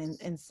light-skinned woman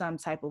in some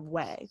type of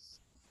way.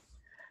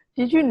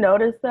 Did you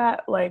notice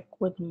that, like,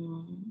 with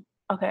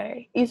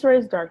Issa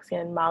Rae's dark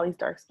skin, Molly's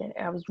dark skin,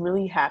 and I was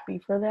really happy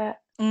for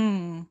that.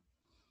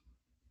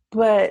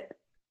 But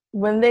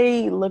when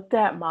they looked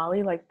at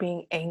Molly like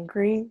being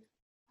angry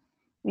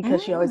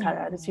because she always had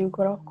attitude,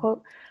 quote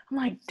unquote, I'm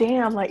like,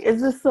 damn, like,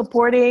 is this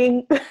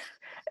supporting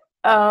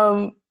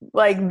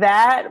like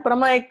that? But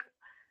I'm like,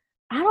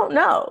 I don't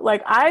know.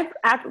 Like,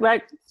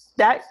 like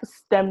that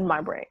stemmed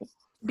my brain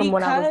from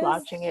when I was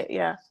watching it.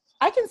 Yeah,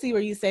 I can see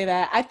where you say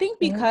that. I think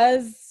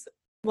because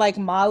like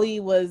Molly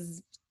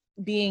was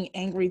being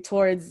angry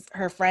towards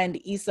her friend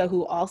Issa,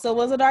 who also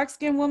was a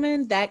dark-skinned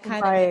woman, that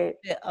kind of made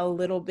it a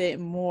little bit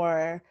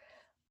more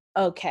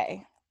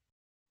okay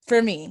for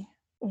me.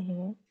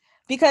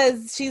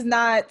 because she's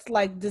not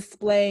like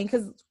displaying,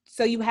 because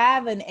so you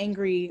have an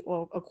angry,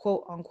 or a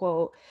quote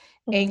unquote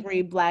Mhm.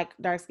 angry black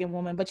dark skinned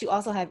woman, but you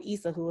also have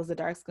Issa, who is a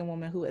dark skinned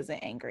woman who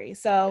isn't angry.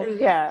 So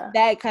Yeah.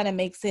 that kind of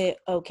makes it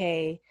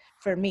okay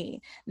for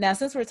me. Now,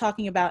 since we're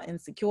talking about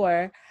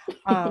Insecure,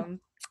 um,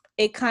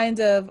 it kind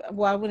of,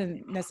 well, I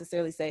wouldn't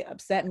necessarily say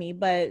upset me,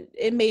 but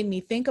it made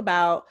me think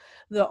about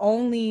the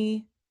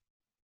only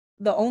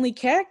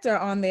character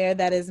on there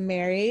that is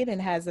married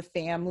and has a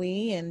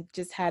family and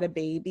just had a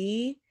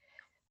baby.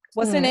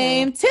 What's her Hmm.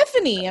 name?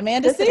 Tiffany,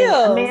 Amanda Tiffany,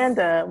 Seals.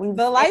 Amanda. We The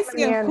stand light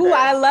skin, who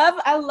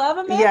Amanda. I love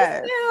Amanda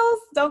Yes, Seals.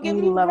 Don't get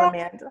we me love wrong.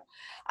 Amanda.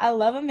 I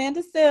love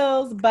Amanda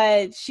Seals,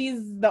 but she's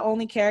the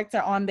only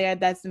character on there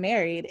that's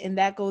married. And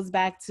that goes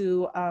back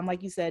to,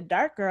 like you said,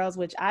 Dark Girls,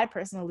 which I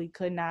personally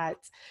could not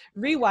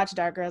rewatch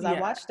Dark Girls. I Yeah.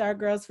 watched Dark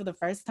Girls for the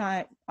first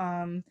time,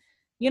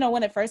 you know,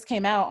 when it first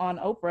came out on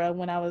Oprah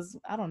when I was,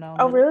 I don't know,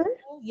 Oh, middle really?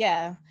 school.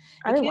 Yeah.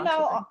 I It didn't came watch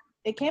it then. out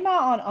it came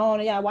out on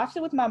OWN. Yeah, I watched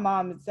it with my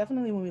mom. It's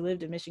definitely when we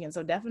lived in Michigan.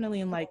 So definitely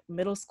in like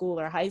middle school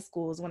or high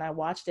school is when I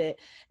watched it.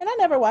 And I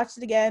never watched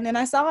it again. And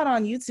I saw it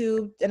on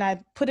YouTube and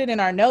I put it in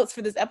our notes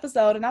for this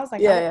episode. And I was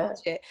like, I Yeah, will yeah. watch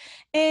it.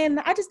 And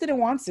I just didn't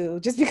want to,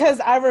 just because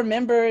I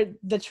remembered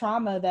the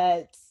trauma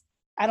that,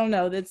 I don't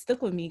know, that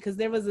stuck with me. Because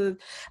there was a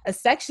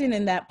section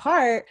in that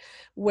part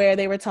where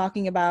they were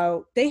talking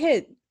about, they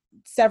hit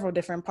several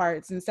different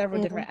parts and several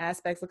Hmm. different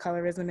aspects of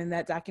colorism in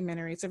that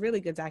documentary. It's a really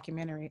good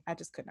documentary. I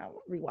just could not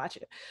rewatch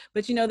it.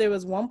 But you know, there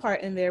was one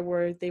part in there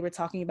where they were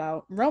talking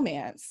about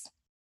romance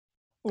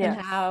and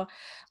Yes. how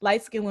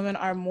light-skinned women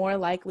are more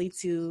likely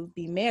to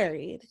be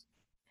married.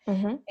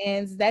 Hmm.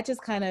 And that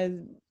just kind of,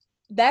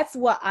 that's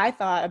what I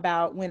thought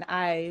about when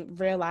I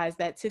realized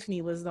that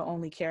Tiffany was the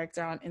only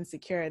character on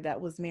Insecure that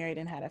was married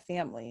and had a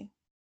family.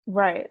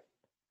 Right.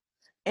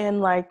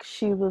 And like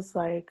she was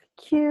like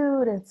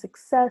cute and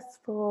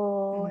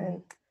successful Mm-hmm.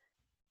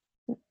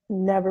 and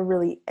never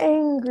really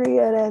angry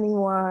at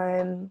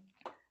anyone.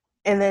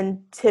 And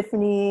then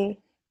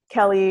Tiffany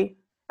Kelly,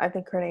 I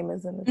think her name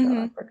is in the show. I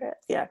Mm-hmm. forget.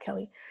 Yeah,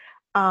 Kelly.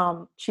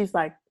 She's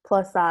like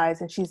plus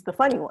size and she's the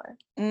funny one.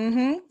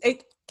 Mm-hmm.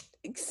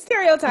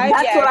 Stereotype,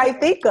 That's yeah. what I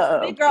think Big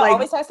of. girl Like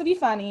always has to be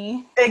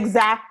funny.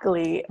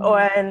 exactly.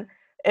 Mm-hmm. And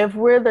if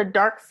we're the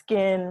dark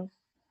skin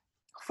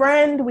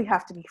friend, we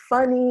have to be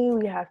funny.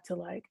 We have to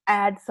like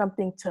add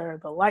something to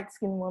the light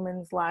skinned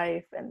woman's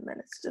life. And then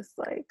it's just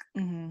like,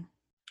 Mm-hmm.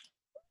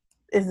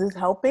 is this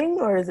helping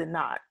or is it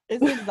not?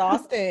 It's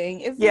exhausting.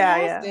 It's Yeah,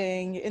 yeah,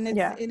 exhausting, and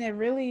yeah, it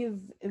really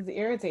is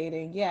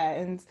irritating. Yeah,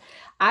 and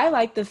I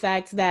like the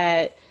fact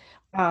that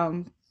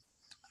um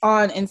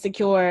on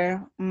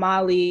Insecure,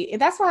 Molly, and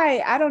that's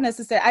why I don't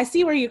necessarily, I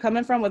see where you're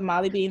coming from with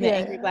Molly being the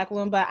angry yeah, black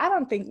woman, but I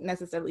don't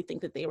necessarily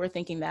think that they were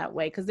thinking that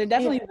way, because there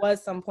definitely yeah.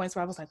 was some points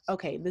where I was like,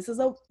 okay, this is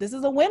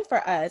a win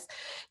for us,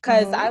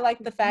 because Mm-hmm. I like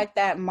the fact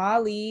that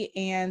Molly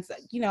and,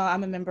 you know,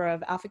 I'm a member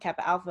of Alpha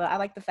Kappa Alpha. I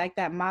like the fact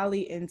that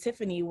Molly and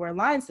Tiffany were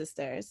line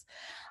sisters,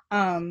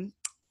 um,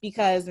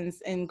 because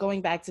in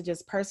going back to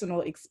just personal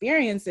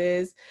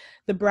experiences,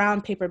 the brown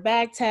paper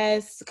bag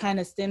test kind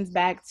of stems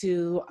back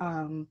to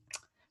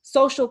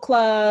social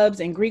clubs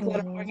and Greek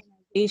letter Mm-hmm.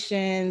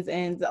 organizations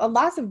and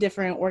lots of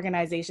different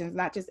organizations,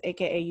 not just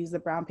AKA use the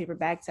brown paper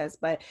bag test,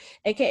 but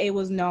AKA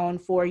was known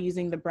for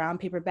using the brown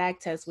paper bag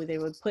test, where they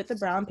would put the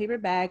brown paper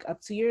bag up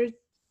to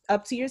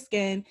your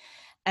skin,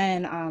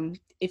 and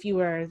if you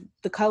were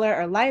the color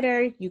or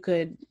lighter, you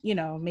could, you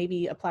know,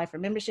 maybe apply for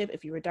membership.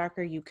 If you were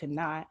darker, you could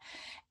not.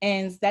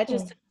 And that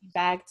just took me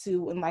back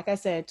to, and like I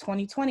said,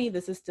 2020,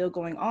 this is still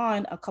going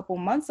on. A couple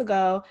months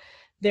ago,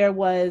 there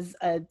was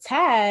a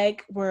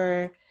tag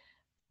where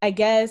I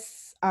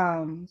guess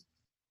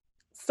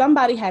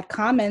somebody had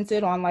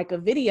commented on like a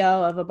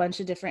video of a bunch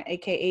of different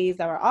AKAs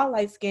that were all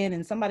light skinned,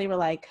 and somebody were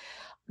like,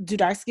 do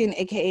dark skin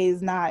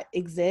AKAs not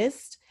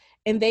exist?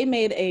 And they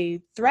made a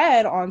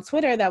thread on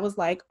Twitter that was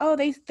like, oh,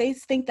 they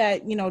think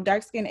that, you know,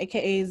 dark skin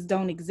AKAs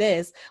don't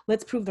exist.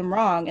 Let's prove them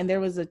wrong. And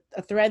there was a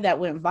thread that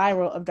went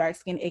viral of dark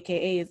skin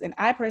AKAs. And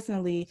I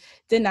personally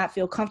did not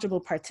feel comfortable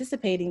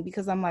participating,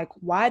 because I'm like,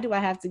 why do I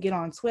have to get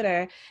on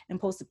Twitter and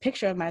post a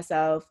picture of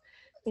myself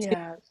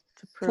Yeah,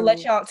 to prove.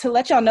 to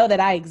let y'all know that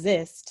I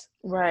exist?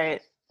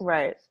 Right,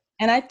 right.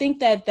 And I think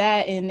that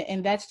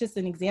and that's just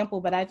an example,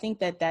 but I think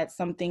that that's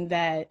something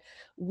that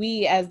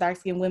we as dark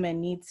skinned women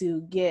need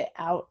to get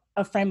out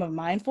a frame of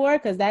mind for,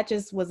 because that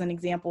just was an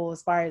example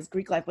as far as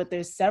Greek life. But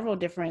there's several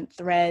different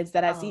threads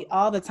that I see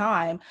all the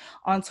time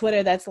on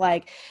Twitter that's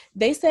like,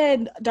 they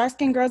said dark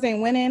skinned girls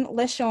ain't winning,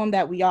 let's show them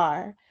that we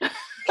are.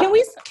 Can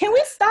we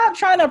stop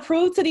trying to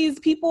prove to these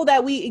people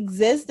that we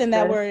exist and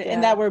This, that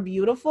yeah. we're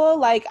beautiful?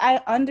 Like,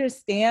 I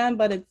understand,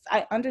 but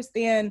I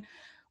understand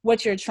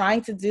what you're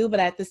trying to do, but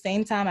at the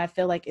same time I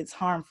feel like it's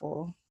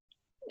harmful.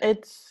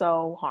 It's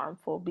so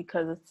harmful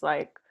because it's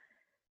like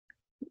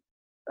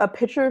a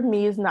picture of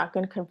me is not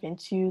going to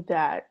convince you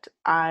that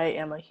I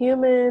am a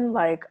human,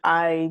 like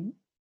I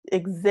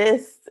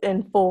exist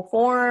in full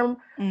form.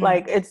 Mm.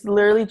 Like it's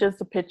literally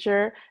just a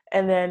picture.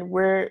 And then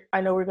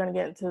I know we're going to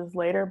get into this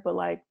later, but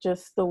like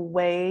just the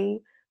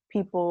way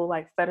people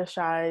like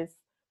fetishize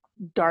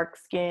dark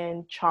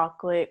skin,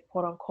 chocolate,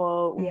 quote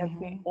unquote. We have to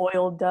be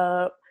oiled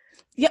up.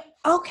 Yeah.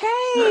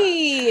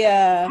 Okay.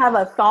 Have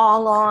a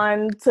thong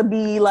on to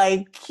be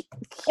like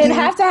And cute.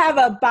 have to have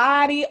a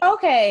body.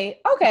 Okay.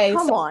 Okay. So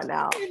Come on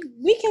now.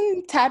 we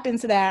can tap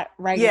into that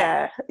right now.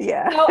 Yeah,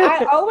 yeah. So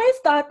I always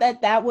thought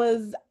that that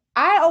was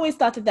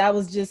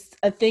just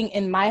a thing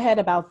in my head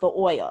about the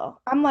oil.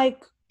 I'm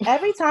like,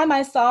 every time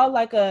I saw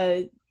like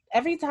a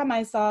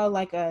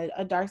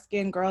dark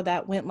skinned girl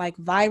that went like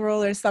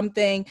viral or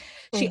something,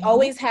 she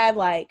always had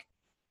like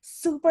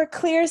super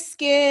clear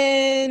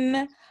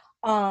skin,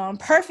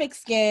 perfect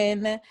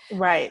skin,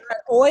 Right.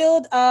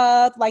 oiled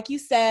up, like you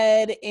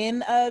said,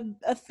 in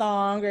a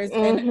thong or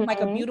in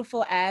like a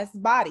beautiful ass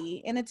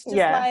body. And it's just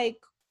Yeah. like,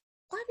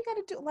 why we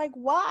gotta do like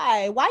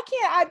why? Why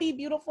can't I be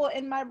beautiful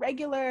in my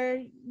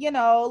regular,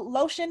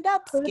 lotioned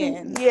up Hoodie.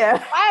 skin? Yeah.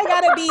 Why I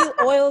gotta be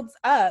oiled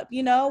up?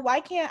 Why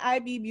can't I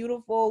be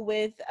beautiful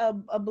with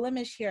a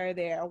blemish here or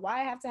there? Why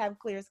I have to have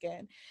clear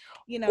skin?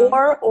 You know?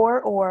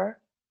 Or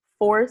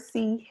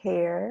 4C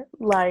hair.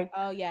 Like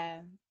Oh yeah,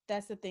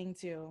 that's the thing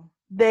too.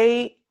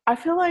 I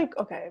feel like,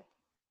 okay,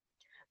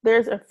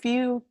 there's a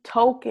few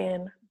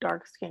token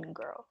dark skinned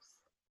girls.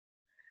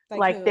 Like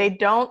Like who? they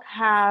don't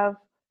have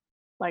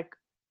like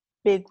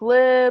big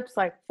lips,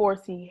 like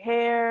 4C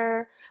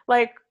hair.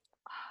 Like,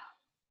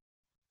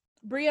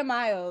 Bria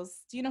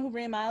Miles. Do you know who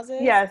Bria Miles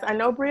is? yes, I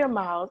know Bria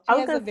Miles. I She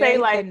was has a gonna say very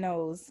thin like,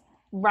 nose.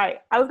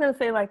 right. I was gonna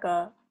say like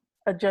a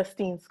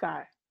Justine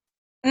Skye.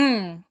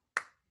 Mm,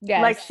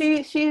 Like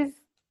yes. she's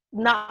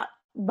not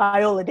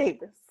Viola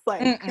Davis.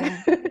 Like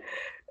Mm-mm.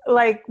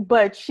 like,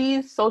 but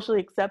she's socially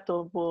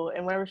acceptable,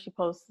 and whenever she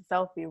posts a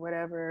selfie or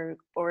whatever,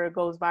 or it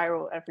goes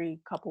viral every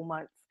couple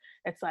months,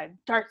 it's like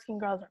dark skinned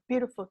girls are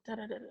beautiful. Da,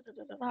 da, da,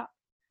 da, da, da.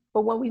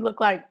 But when we look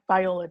like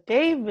Viola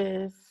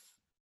Davis,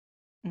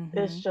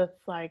 it's Mm-hmm. just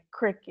like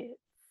cricket.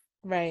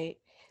 Right.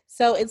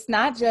 So it's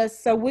not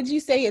just, so would you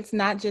say it's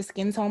not just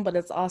skin tone, but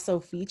it's also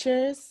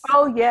features?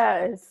 Oh yeah,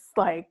 it's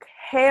like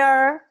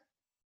hair,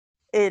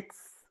 it's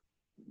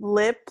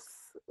lips,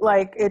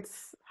 like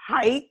it's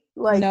height.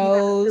 Like you have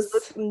to look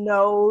Nose.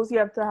 nose, you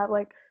have to have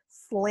like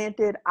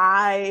slanted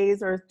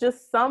eyes or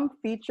just some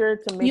feature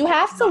to make You you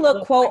have to not look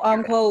look quote like you're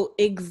unquote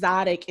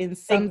exotic in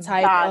some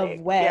type of exotic.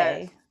 Yes,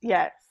 way.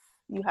 yes.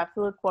 You have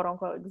to look quote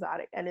unquote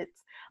exotic. And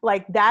it's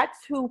like that's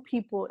who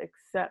people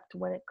accept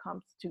when it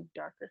comes to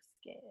darker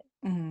skin.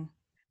 Mm-hmm.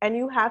 And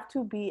you have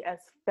to be as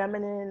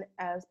feminine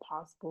as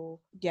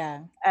possible,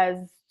 Yeah.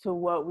 as to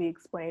what we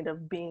explained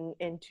of being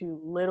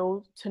into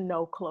little to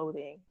no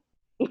clothing.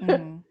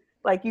 Mm-hmm.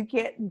 Like you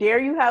can't dare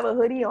you have a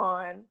hoodie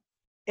on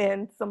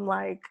and some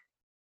like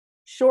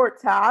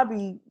shorts how I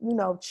be,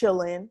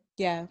 chilling,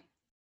 Yeah.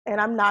 and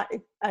I'm not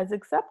as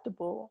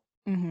acceptable.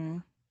 Mm-hmm.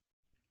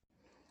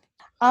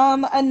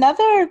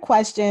 Another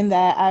question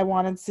that I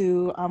wanted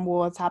to,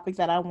 well, a topic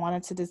that I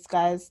wanted to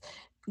discuss,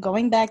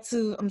 going back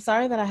to, I'm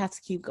sorry that I have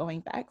to keep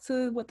going back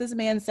to what this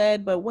man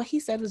said, but what he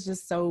said was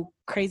just so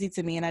crazy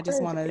to me, and I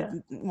just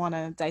Crazy, want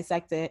yeah. to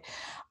dissect it.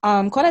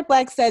 Kodak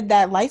Black said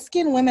that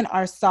light-skinned women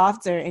are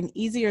softer and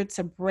easier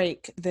to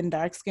break than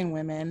dark-skinned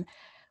women.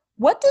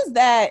 What does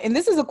that, and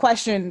this is a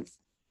question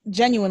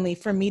genuinely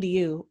from me to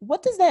you,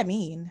 what does that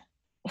mean?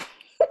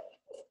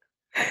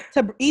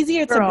 To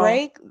easier to Girl,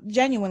 break,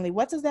 genuinely,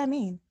 what does that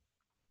mean?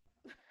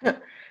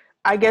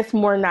 I guess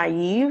more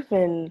naive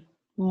and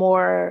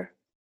more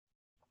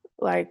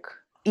like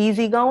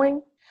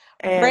easygoing.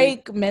 And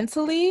Break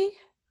mentally,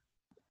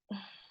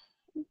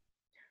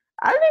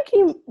 I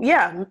think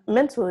yeah,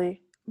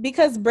 mentally.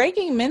 because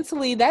breaking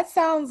mentally, that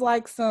sounds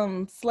like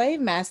some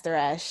slave master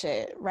ass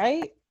shit,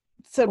 right?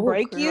 To Oh,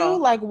 break you, girl.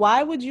 like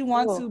why would you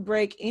want Oh. to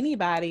break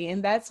anybody?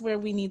 And that's where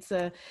we need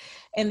to,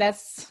 and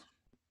that's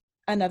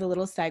another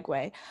little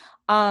segue.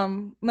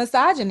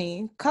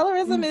 Misogyny,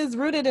 colorism Mm. is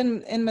rooted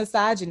in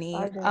misogyny.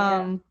 Misogyny,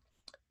 yeah.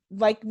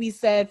 Like we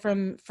said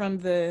from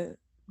the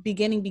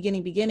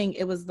beginning,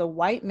 it was the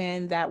white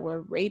men that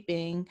were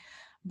raping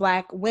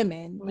black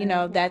women.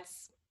 Man.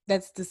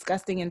 That's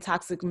disgusting and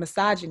toxic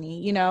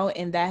misogyny,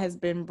 and that has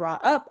been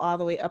brought up all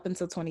the way up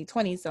until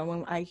 2020. So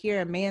when I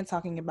hear a man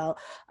talking about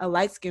a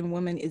light-skinned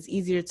woman is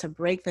easier to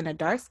break than a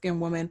dark-skinned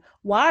woman,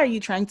 why are you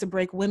trying to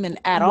break women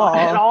at What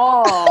at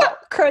all? all?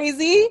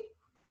 Crazy,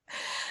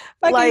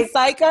 fucking Like,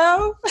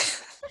 psycho.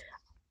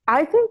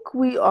 I think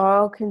we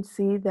all can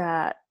see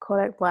that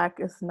Kodak Black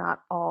is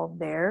not all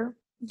there,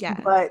 Yeah.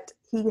 but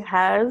he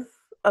has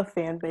a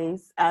fan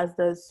base, as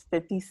does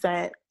 50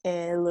 Cent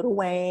and Lil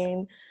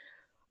Wayne.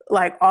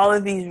 Like all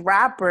of these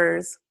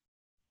rappers,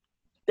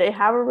 they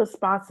have a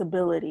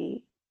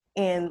responsibility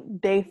and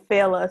they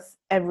fail us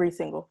every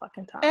single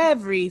fucking time.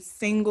 Every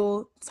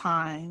single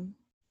time.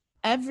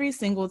 Every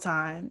single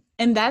time.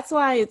 And that's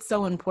why it's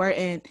so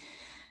important.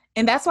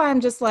 And that's why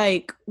I'm just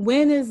like,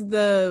 when is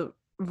the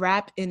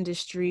rap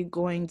industry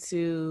going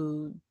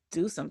to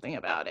do something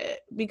about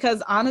it?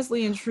 Because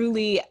honestly and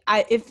truly,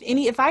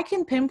 if I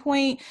can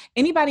pinpoint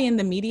anybody in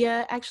the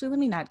media, actually let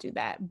me not do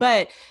that.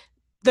 But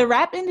the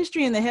rap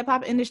industry and the hip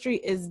hop industry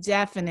is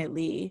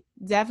definitely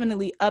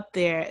up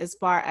there as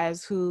far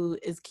as who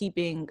is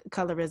keeping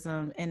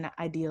colorism and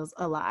ideals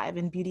alive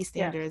and beauty Yes.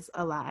 standards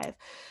alive,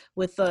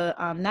 with the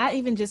not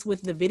even just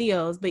with the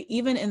videos, but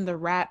even in the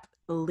rap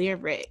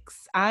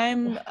lyrics.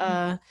 I'm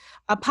a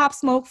Pop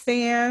Smoke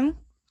fan,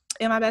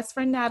 and my best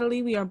friend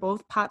Natalie, we are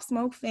both Pop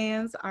Smoke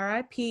fans,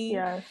 RIP.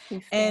 Yes, we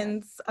stand.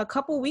 And a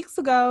couple weeks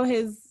ago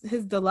his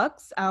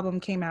deluxe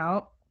album came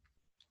out,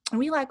 and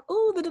we like,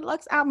 ooh, the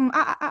deluxe album,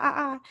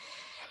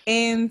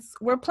 and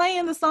we're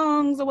playing the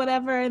songs or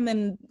whatever, and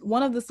then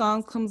one of the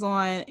songs comes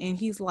on, and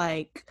he's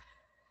like,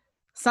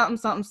 something,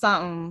 something,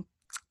 something,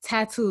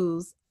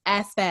 tattoos,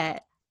 ass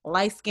fat,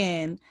 light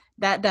skin,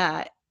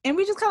 that. And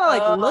we just kind of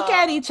like look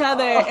at each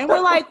other, and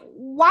we're like,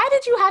 why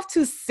did you have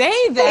to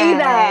say that? Say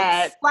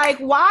that. Like,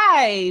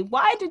 why?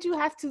 Why did you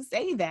have to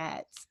say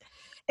that?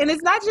 And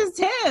it's not just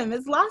him.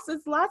 It's lots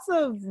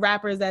of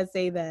rappers that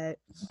say that.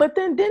 But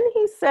then didn't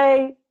he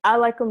say, I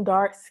like them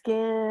dark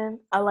skin,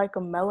 I like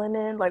them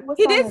melanin? Like, what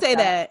He song did is say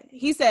that? that.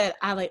 He said,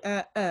 I like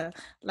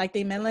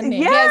they melanin.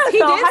 Yeah, Yes, he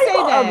so did how you say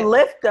gonna that.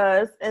 uplift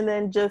us and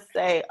then just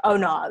say, oh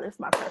no, this is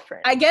my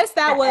preference? I guess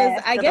that was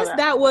Ass, da, da,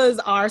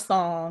 da. our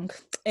song,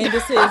 and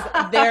this is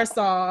their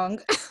song.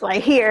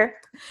 Like, here,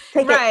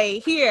 take it.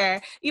 Right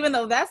here, even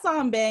though that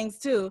song bangs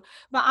too.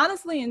 But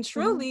honestly and Mhm.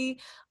 truly,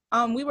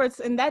 we were,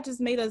 and that just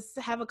made us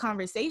have a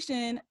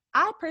conversation.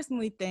 I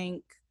personally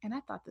think, and I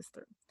thought this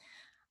through.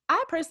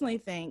 I personally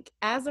think,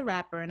 as a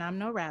rapper, and I'm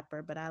no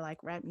rapper, but I like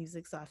rap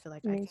music, so I feel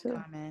like I Me can too.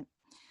 comment.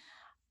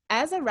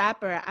 As a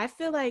rapper, I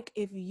feel like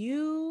if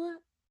you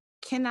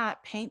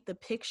cannot paint the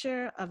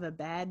picture of a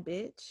bad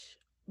bitch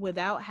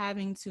without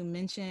having to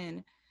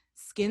mention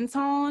skin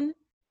tone,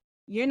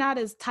 you're not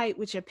as tight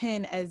with your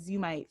pen as you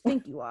might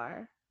think you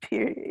are.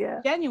 Period.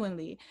 Yeah.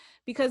 Genuinely,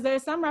 because there are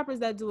some rappers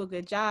that do a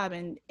good job,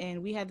 and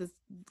we had this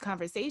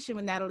conversation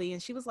with Natalie,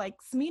 and she was like,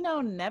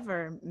 Smino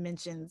never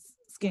mentions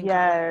skin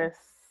color. Yes,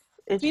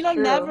 it's Smino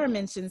true. never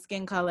mentions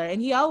skin color, and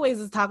he always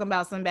is talking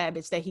about some bad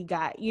bitch that he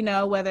got,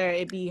 whether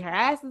it be her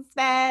ass is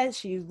fat,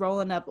 she's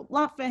rolling up a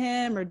blunt for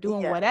him, or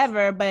doing Yes.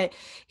 whatever, but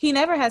he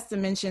never has to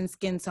mention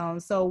skin tone.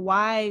 So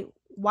why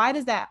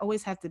does that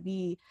always have to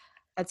be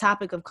a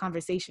topic of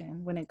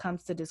conversation when it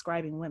comes to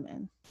describing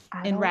women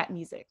I in don't, rap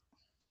music?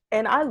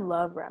 and I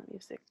love rap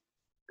music.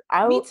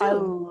 Me I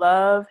too.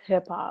 love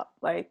hip hop.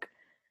 Like,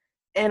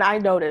 and I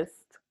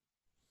noticed,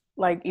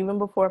 like, even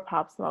before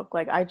Pop Smoke,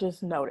 like, I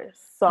just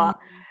noticed. So,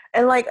 Mm-hmm.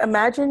 and like,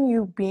 imagine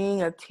you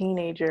being a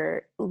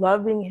teenager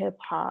loving hip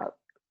hop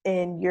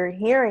and you're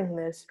hearing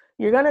this,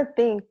 you're gonna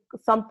think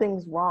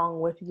something's wrong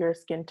with your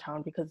skin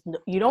tone because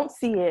you don't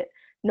see it.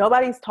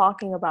 Nobody's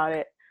talking about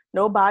it.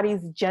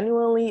 Nobody's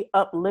genuinely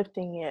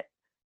uplifting it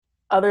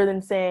other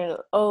than saying,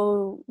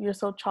 "Oh, you're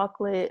so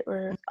chocolate,"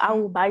 or "I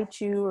will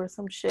bite you," or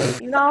some shit.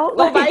 Will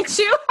Like bite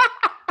you.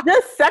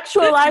 just Girl.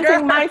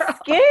 sexualizing my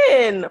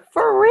skin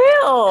for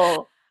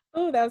real.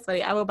 Oh, that's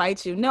funny. I will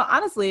bite you. No,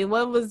 honestly,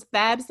 what was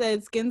Fab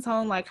said, skin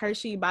tone like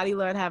Hershey, body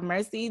Lord have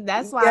mercy.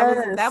 That's why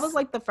that was Yes.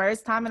 like the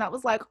first time, and I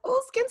was like,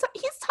 oh, skin tone.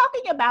 He's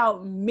talking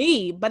about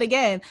me. But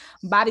again,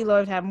 body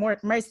Lord have more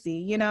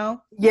mercy,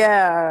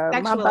 Yeah,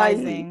 my body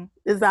sexualizing.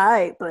 is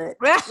alright, but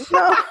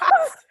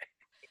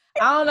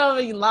I don't know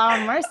if you law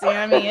mercy.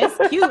 I mean,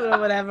 it's cute or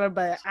whatever,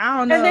 but I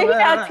don't and then he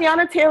had know.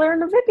 Tiana Taylor in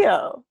the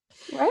video,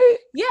 right?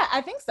 Yeah,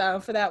 I think so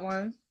for that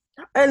one.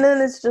 And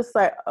then it's just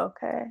like,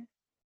 okay,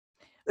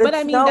 But I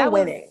it's mean, no that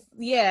was, winning.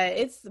 yeah,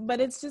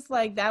 it's just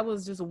like that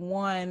was just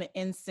one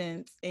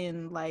instance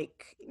in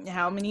like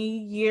how many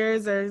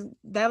years, or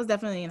that was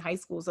definitely in high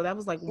school. So that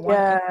was like one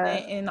Yeah,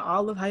 incident in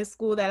all of high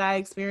school that I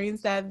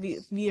experienced that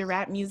via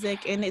rap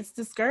music, and it's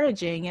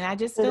discouraging. And I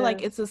just it feel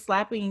like is. it's a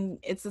slap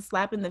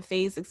in the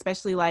face,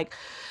 especially like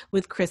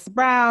with Chris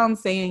Brown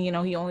saying,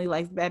 he only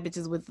likes bad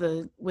bitches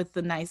with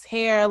the nice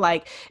hair.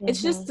 Like,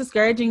 it's just Mm-hmm.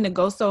 discouraging to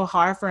go so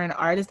hard for an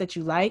artist that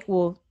you like.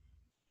 Well,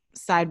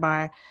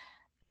 sidebar,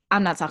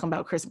 I'm not talking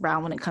about Chris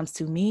Brown when it comes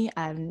to me.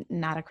 I'm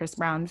not a Chris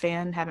Brown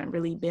fan. Haven't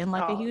really been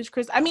like a Oh, huge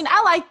Chris. I mean,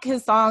 I like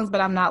his songs, but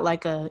I'm not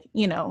like a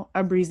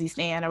breezy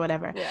stan or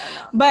whatever. yeah,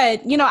 no.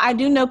 But, I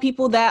do know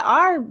people that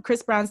are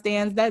Chris Brown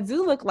stans that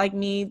do look like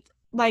me.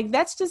 Like,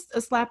 that's just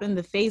a slap in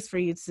the face for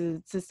you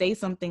to say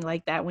something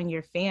like that when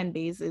your fan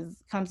base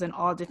comes in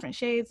all different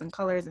shades and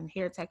colors and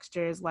hair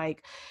textures.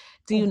 Like,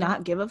 do you Mm-hmm.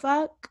 not give a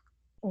fuck?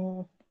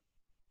 Mm.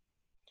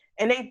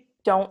 And they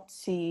don't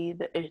see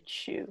the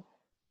issue.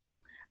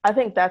 I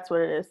think that's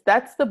what it is.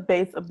 That's the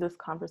base of this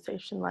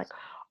conversation. Like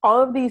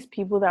all of these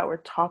people that we're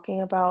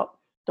talking about,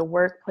 the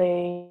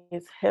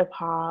workplace, hip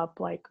hop,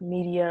 like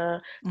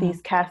media, Mm-hmm.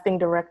 these casting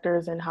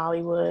directors in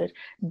Hollywood,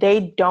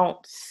 they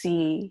don't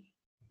see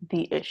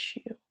the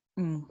issue.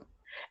 Mm.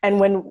 And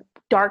when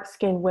dark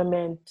skinned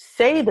women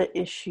say the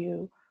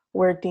issue,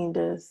 we're deemed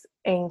as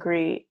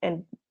angry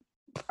and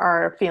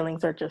our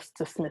feelings are just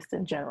dismissed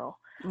in general.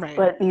 Right.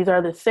 But these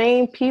are the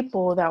same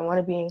people that want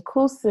to be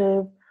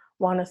inclusive,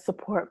 want to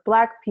support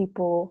Black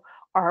people,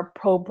 are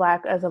pro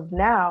Black as of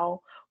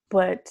now,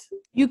 but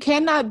you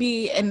cannot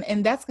be,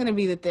 and that's going to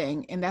be the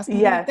thing. And that's going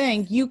to be the yes,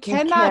 thing. You you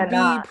cannot be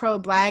cannot.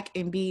 pro-Black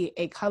and be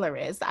a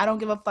colorist. I don't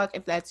give a fuck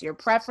if that's your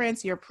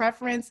preference. Your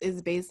preference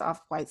is based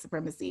off white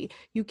supremacy.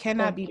 You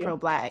cannot be Thank you.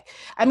 pro-Black.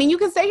 I mean, you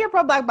can say you're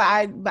pro-Black, but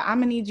I'm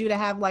going to need you to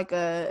have like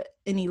an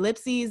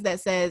ellipses that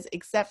says,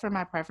 except for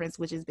my preference,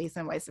 which is based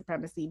on white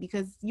supremacy,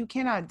 because you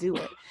cannot do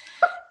it.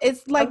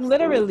 It's like Absolutely.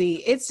 literally,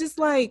 it's just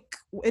like,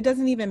 it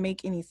doesn't even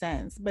make any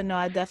sense. But no,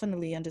 I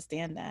definitely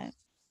understand that.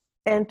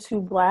 And to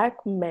Black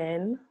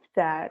men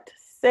that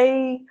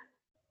say,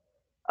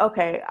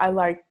 okay, I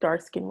like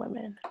dark skinned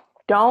women,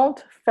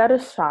 don't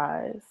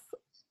fetishize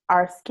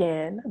our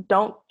skin.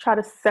 Don't try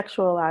to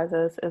sexualize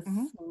us as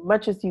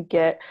much as you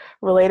get.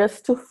 Relate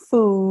us to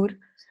food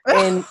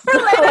and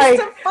Relate us like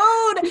to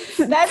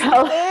food. That's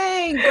the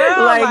thing,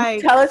 girl. like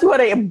Like, tell us what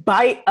to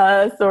bite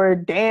us or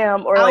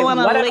damn or I like want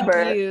to lick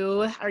whatever.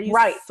 you. Are you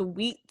Right.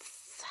 sweet?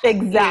 Ew.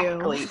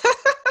 Exactly.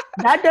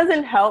 That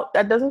doesn't help.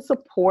 That doesn't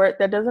support.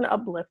 That doesn't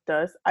uplift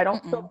us. I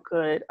don't feel Mm-mm.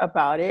 good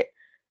about it.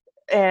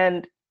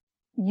 And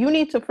you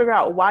need to figure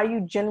out why you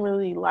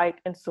generally like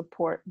and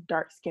support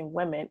dark skinned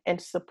women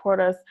and support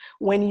us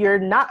when you're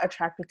not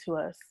attracted to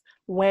us,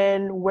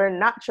 when we're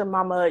not your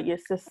mama, your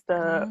sister,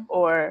 Mm-hmm.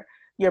 or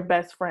your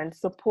best friend.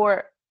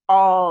 Support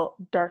all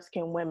dark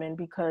skinned women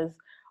because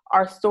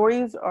our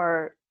stories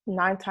are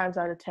 9 times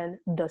out of 10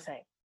 the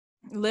same.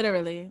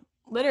 Literally,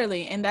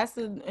 and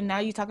and now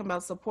you're talking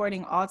about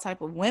supporting all type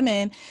of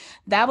women.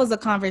 That was a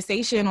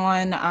conversation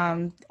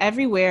on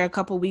everywhere a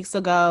couple weeks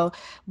ago.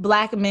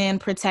 Black men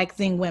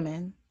protecting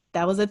women,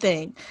 that was a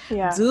thing.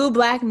 Yeah. Do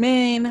Black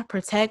men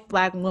protect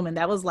Black women?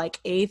 That was like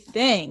a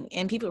thing,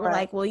 and people were Right.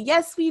 like, well,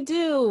 yes we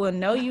do, and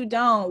no you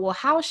don't. Well,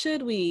 how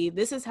should we?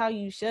 This is how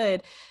you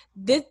should.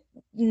 This,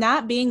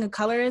 not being a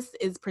colorist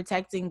is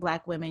protecting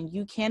Black women.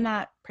 You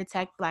cannot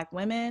protect Black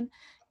women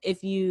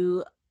if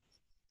you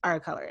are a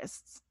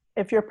colorist.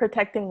 If you're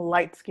protecting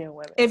light skinned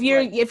women, if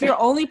you're like if you're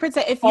only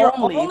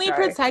only,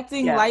 sorry.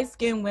 protecting Yeah.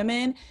 light-skinned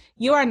women,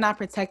 you are not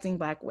protecting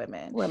Black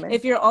women. Women.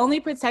 If you're only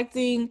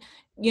protecting,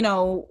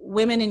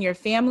 women in your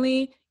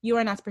family, you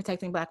are not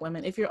protecting Black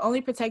women. If you're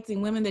only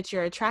protecting women that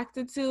you're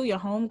attracted to, your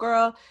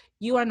homegirl,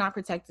 you are not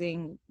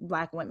protecting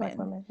Black Black women.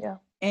 women, yeah.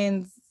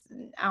 And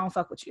I don't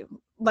fuck with you.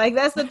 Like,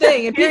 that's the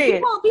thing. And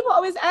Period. people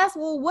always ask,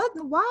 well,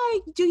 why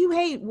do you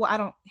hate? Well, I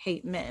don't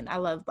hate men. I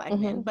love Black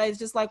men, but it's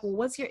just like, well,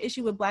 what's your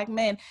issue with Black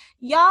men?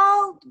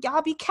 Y'all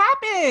be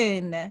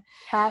capping.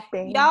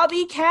 Capping. Y'all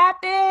be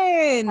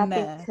capping.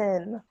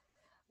 Cappington. Rat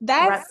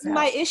That's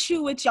my pack.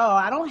 issue with y'all.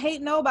 I don't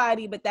hate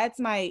nobody, but that's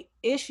my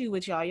issue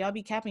with y'all. Y'all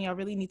be capping. Y'all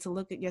really need to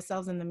look at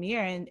yourselves in the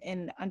mirror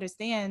and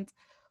understand,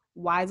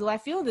 why do I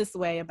feel this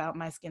way about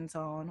my skin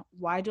tone?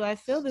 Why do I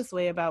feel this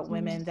way about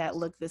women that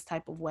look this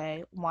type of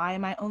way? Why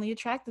am I only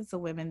attracted to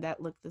women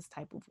that look this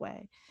type of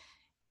way?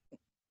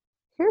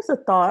 Here's a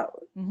thought.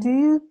 Mm-hmm. Do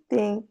you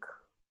think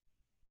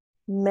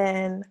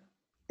men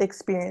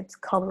experience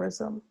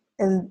colorism?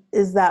 And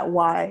is that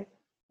why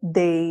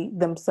they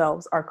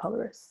themselves are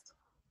colorists?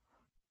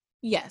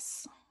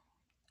 Yes,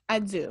 I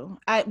do.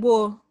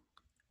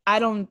 I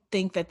don't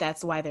think that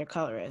that's why they're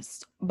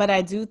colorists, but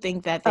I do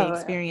think that they Oh, yeah.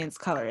 experience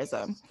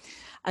colorism.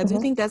 I do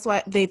Mm-hmm. think that's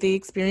why they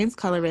experience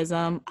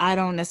colorism. I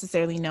don't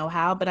necessarily know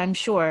how, but I'm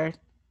sure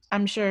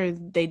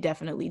they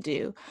definitely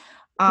do.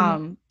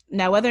 Mm-hmm.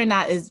 Now, whether or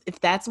not if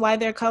that's why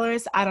they're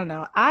colorists, I don't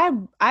know.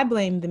 I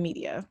blame the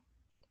media.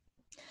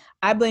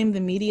 I blame the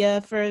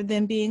media for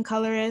them being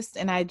colorists,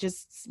 and I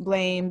just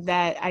blame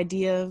that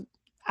idea,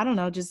 I don't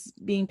know,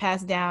 just being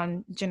passed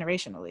down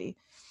generationally.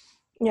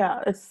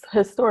 Yeah, it's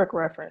historic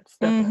reference,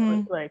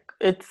 definitely. Mm-hmm. Like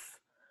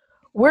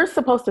we're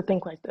supposed to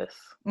think like this.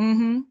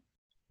 Mm-hmm.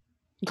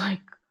 Like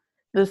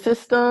the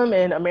system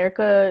in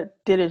America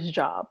did its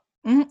job.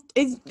 Mm-hmm.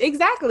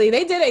 Exactly.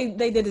 They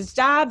did its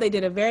job. They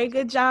did a very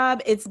good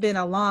job. It's been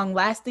a long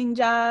lasting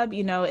job.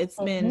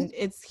 Mm-hmm.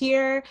 It's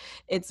here,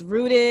 it's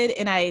rooted.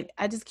 And I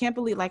just can't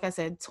believe, like I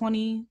said,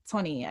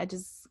 2020, I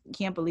just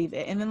can't believe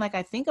it. And then, like,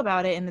 I think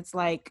about it and it's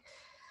like,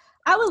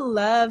 I would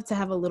love to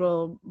have a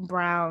little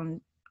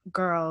brown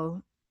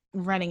girl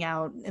running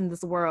out in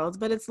this world,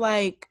 but it's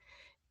like,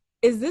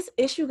 is this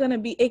issue going to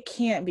be, it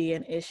can't be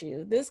an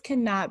issue. This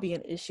cannot be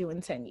an issue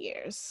in 10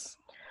 years.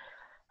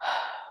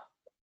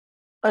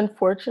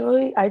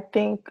 Unfortunately, I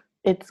think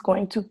it's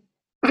going to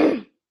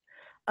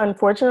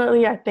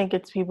unfortunately, I think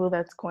it's people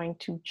that's going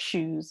to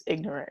choose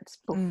ignorance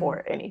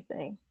before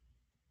anything.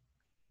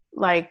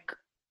 Like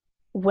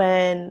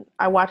when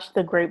I watched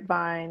the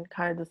Grapevine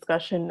kind of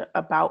discussion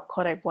about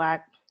Kodak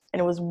Black, and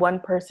it was one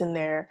person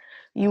there,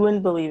 you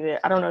wouldn't believe it.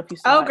 I don't know if you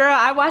Oh, saw it. girl,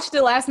 I watched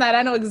it last night.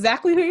 I know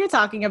exactly who you're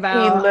talking He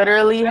about.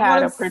 literally I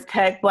had want a to.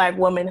 Protect Black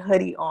Woman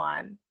hoodie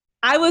on.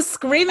 I was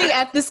screaming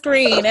at the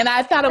screen, and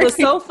I thought it was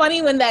so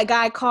funny when that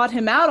guy called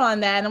him out on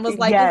that, and was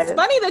like, "It's Yes.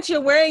 funny that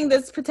you're wearing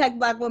this Protect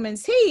Black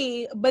Women's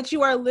tee, but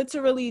you are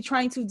literally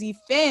trying to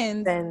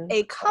defend Then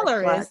a Kodak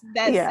Black. colorist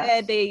that Yes.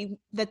 said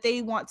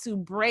they want to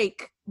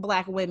break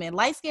Black women,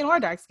 light skin or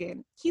dark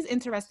skin. He's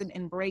interested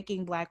in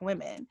breaking Black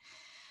women.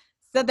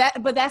 But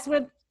that's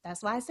why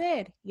I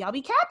said, y'all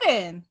be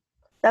capping.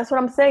 That's what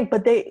I'm saying.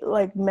 But they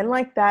like men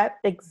like that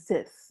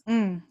exist,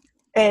 Mm,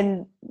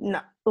 and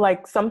not,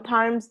 like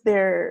sometimes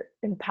they're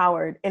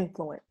empowered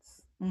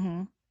influence.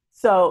 mm-hmm.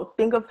 So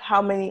think of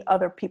how many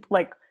other people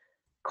like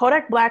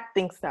Kodak Black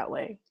thinks that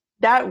way.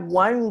 That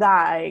one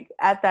guy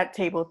at that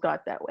table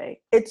thought that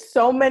way. It's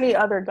so many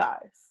other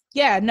guys.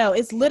 Yeah, no,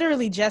 it's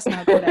literally just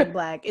not Kodak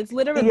Black. It's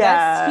literally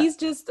Yeah. he's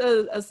just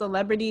a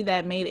celebrity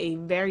that made a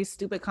very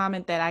stupid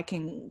comment that I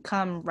can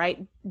come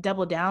right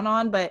double down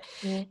on, but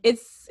Mm.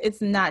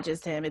 it's not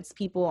just him. It's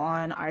people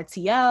on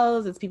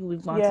RTLs, it's people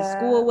we've gone to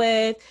school Yeah.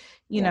 with,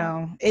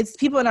 Yeah. it's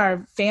people in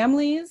our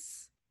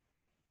families.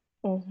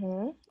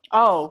 Mm-hmm.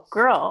 Oh,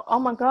 girl. Oh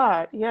my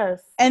God.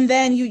 Yes. And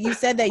then you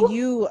said that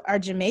you are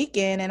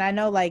Jamaican, and I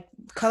know like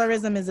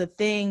colorism is a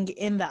thing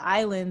in the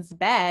islands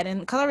bad,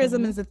 and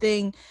colorism Mm-hmm. is a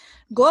thing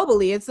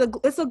globally. It's a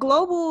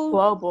global,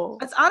 Global.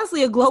 it's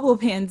honestly a global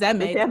The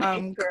pandemic.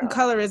 damn girl.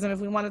 Colorism, if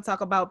we want to talk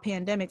about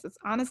pandemics, it's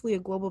honestly a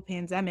global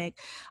pandemic.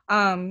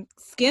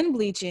 Skin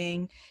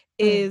bleaching Mm.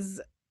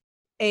 is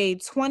a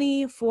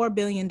 $24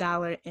 billion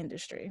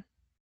industry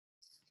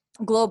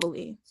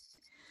globally.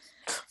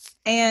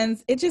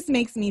 And it just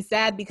makes me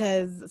sad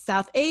because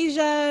South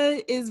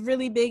Asia is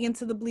really big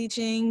into the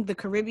bleaching. The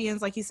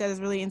Caribbeans, like you said, is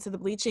really into the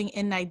bleaching.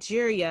 In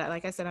Nigeria,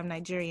 like I said, I'm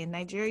Nigerian.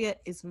 Nigeria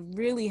is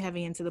really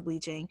heavy into the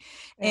bleaching.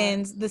 Yeah.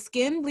 And the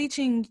skin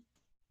bleaching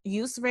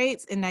use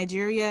rates in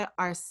Nigeria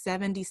are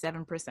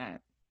 77%.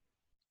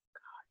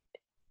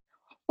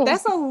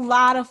 That's a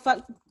lot of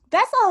fuck.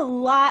 That's a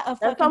lot of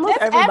That's fucking. almost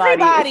That's everybody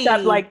except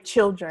everybody. like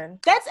children.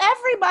 That's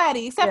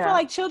everybody except for Yeah.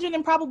 like children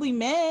and probably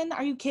men.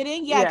 Are you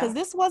kidding? Yeah, because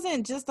Yeah. this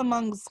wasn't just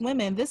amongst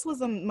women. This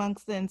was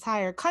amongst the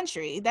entire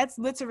country. That's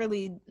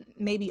literally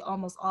maybe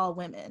almost all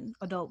women,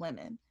 adult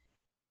women.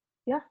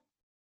 Yeah.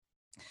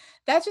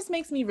 That just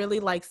makes me really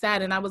like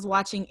sad. And I was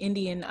watching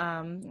Indian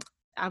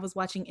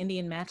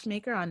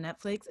Matchmaker on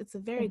Netflix. It's a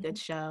very Mm-hmm. good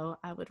show.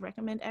 I would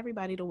recommend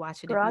everybody to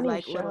watch it if Girl, I you need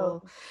like shows.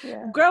 little.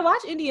 Yeah. Girl,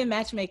 watch Indian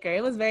Matchmaker.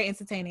 It was very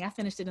entertaining. I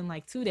finished it in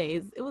like 2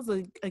 days. It was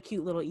a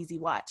cute little easy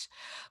watch.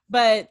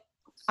 But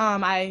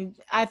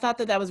I thought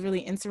that was really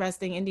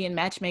interesting, Indian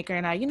Matchmaker,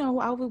 and I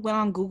went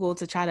on Google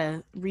to try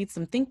to read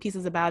some think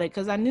pieces about it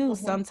because I knew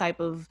Mm-hmm. some type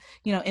of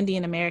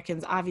Indian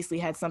Americans obviously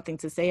had something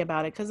to say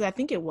about it because I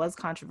think it was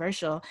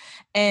controversial.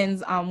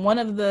 And one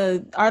of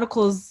the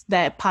articles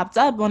that popped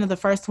up, one of the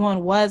first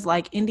one was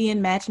like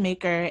Indian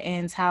Matchmaker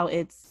and how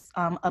it's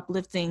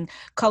uplifting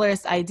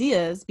colorist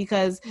ideas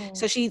because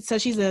Mm.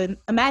 she's a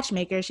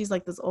matchmaker. She's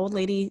like this old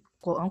lady,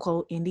 quote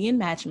unquote, Indian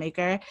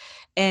matchmaker,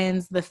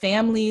 and the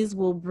families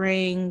will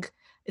bring,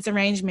 it's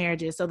arranged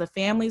marriages, so the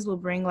families will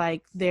bring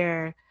like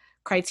their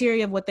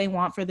criteria of what they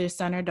want for their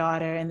son or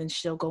daughter, and then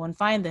she'll go and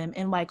find them.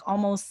 And like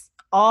almost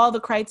all the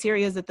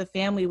criteria that the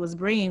family was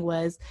bringing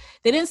was,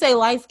 they didn't say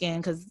light skin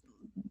because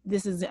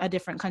this is a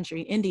different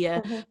country,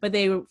 India, Mm-hmm. but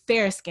they were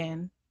fair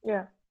skin.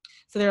 Yeah.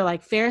 So they're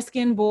like, fair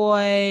skinned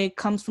boy,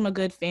 comes from a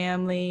good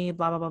family,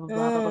 blah, blah, blah, blah,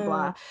 blah, blah, blah, Mm.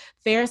 blah.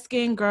 Fair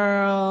skinned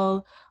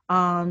girl,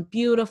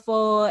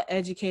 beautiful,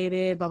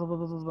 educated, blah, blah, blah,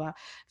 blah, blah, blah.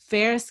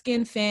 Fair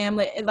skinned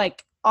family.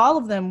 Like all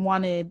of them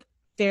wanted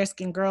fair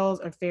skinned girls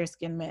or fair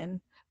skinned men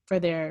for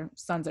their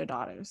sons or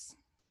daughters.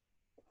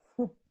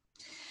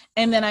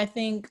 And then I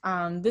think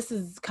this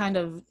is kind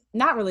of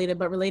not related,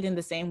 but related in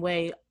the same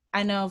way.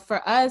 I know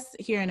for us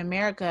here in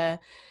America,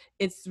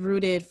 it's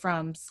rooted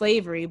from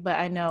slavery, but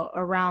I know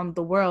around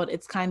the world,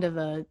 it's kind of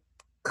a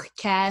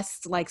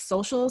caste, like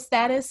social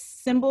status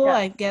symbol. Yeah.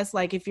 I guess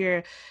like if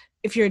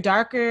you're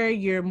darker,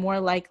 you're more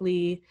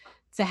likely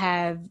to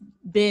have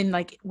been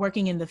like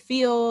working in the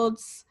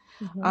fields,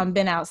 Mm-hmm.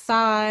 been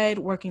outside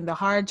working the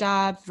hard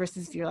jobs,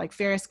 versus if you're like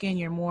fair skin,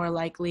 you're more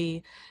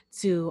likely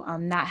to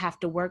not have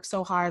to work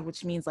so hard,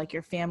 which means like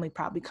your family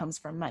probably comes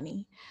from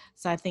money.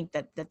 So I think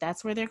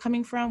that's where they're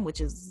coming from,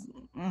 which is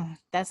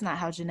that's not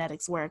how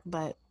genetics work,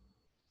 but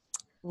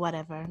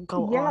whatever,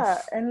 go Yeah.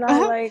 off. And I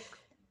like,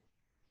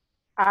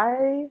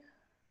 I,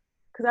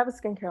 because I have a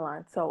skincare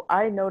line, so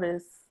I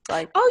notice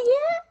like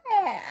Oh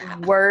yeah,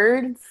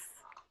 words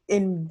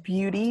in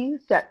beauty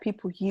that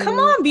people come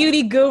use. on,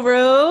 beauty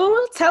guru,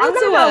 tell I'm it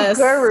to not no us.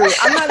 guru.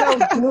 I'm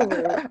not no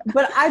guru.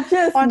 But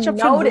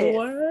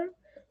Entrepreneur.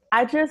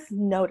 I just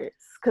notice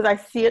because I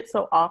see it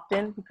so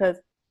often because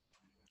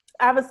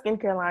I have a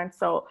skincare line.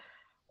 So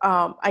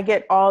I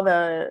get all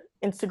the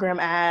Instagram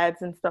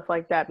ads and stuff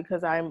like that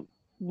because I'm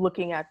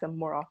looking at them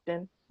more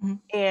often.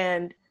 Mm-hmm.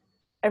 And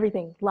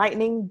everything,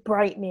 lightening,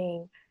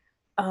 brightening,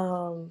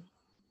 um,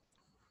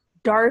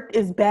 dark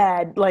is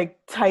bad, like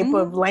type Mm-hmm.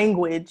 of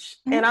language.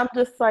 Mm-hmm. And I'm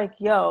just like,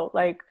 yo,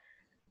 like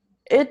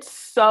it's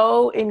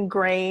so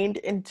ingrained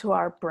into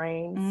our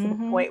brains to the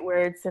Mm-hmm. point where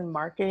it's in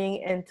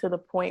marketing and to the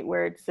point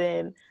where it's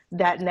in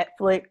that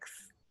Netflix,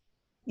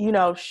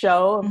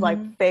 show of like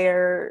Mm-hmm.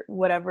 fair,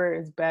 whatever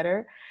is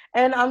better.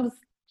 And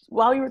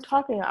while you were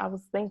talking, I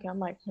was thinking, I'm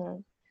like,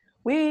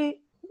 we,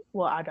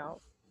 well, I don't,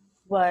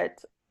 but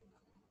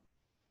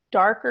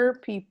darker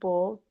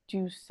people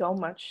do so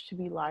much to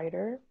be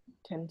lighter,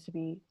 tend to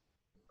be,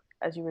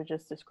 as you were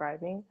just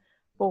describing,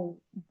 but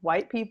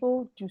white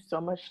people do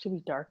so much to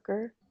be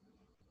darker.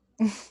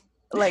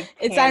 like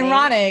It's tanning.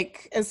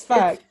 ironic as It's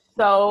fuck.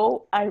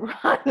 so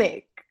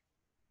ironic.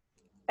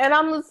 And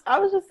I was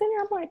just sitting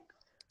here, I'm like,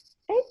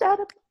 ain't that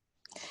a,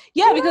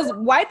 Yeah, you know? because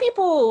white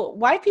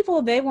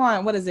people, they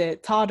want, what is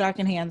it? Tall, dark,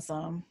 and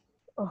handsome.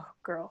 Oh,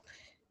 girl.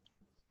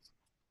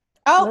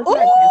 Oh, Let's not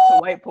get into ooh,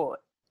 white people.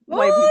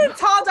 ooh,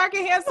 tall, dark,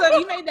 and handsome.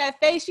 You made that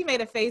face. She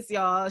made a face,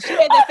 y'all. She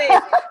made that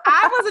face.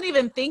 I wasn't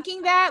even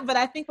thinking that, but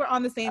I think we're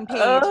on the same page.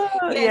 Oh,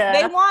 Yes,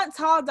 they yeah. want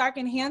tall, dark,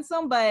 and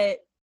handsome, but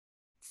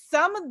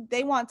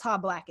they want tall,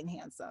 black, and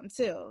handsome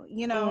too,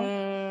 you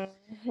know?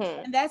 Mm-hmm.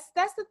 And that's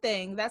the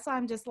thing. That's why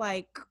I'm just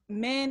like,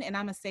 men, and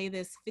I'm gonna say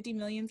this 50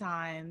 million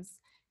times,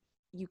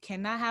 you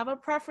cannot have a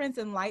preference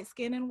in light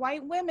skin and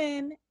white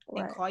women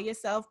and Right. call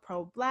yourself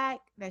pro-black.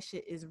 That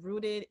shit is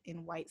rooted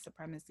in white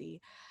supremacy.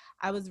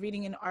 I was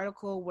reading an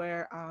article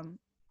where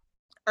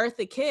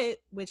Eartha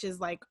Kitt, which is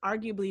like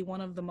arguably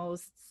one of the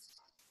most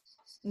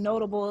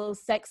notable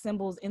sex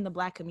symbols in the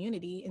black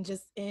community and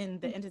just in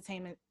the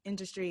entertainment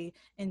industry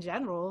in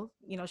general,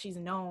 you know, she's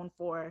known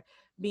for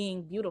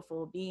being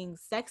beautiful, being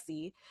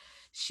sexy.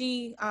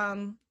 She I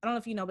don't know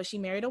if you know, but she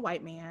married a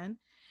white man,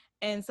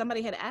 and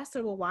somebody had asked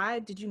her, well, why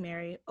did you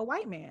marry a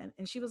white man?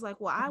 And she was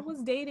like, well, I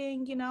was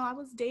dating, you know, I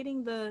was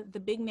dating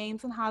the big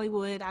names in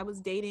Hollywood. I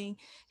was dating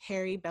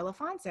Harry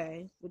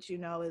Belafonte, which, you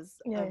know, is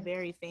a Yeah.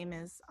 very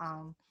famous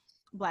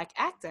black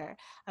actor.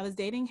 I was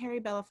dating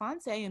Harry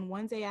Belafonte, and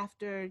one day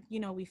after,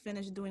 you know, we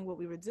finished doing what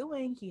we were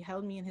doing, he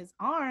held me in his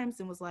arms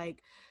and was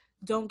like,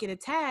 don't get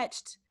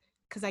attached,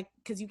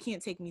 because you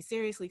can't take me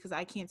seriously, because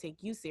I can't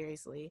take you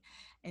seriously.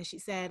 And she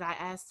said, I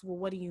asked, well,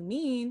 what do you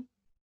mean?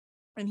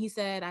 And he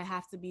said, I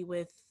have to be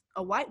with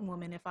a white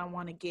woman if I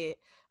want to get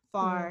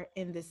far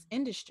in this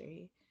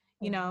industry,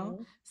 you know?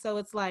 Mm-hmm. So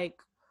it's like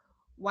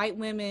white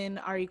women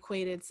are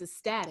equated to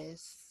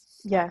status,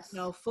 you Yes.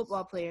 know,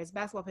 football players,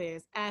 basketball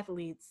players,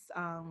 athletes,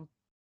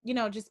 you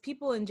know, just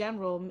people in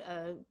general,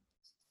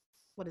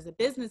 what is it,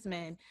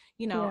 businessmen,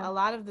 you know, Yeah. a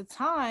lot of the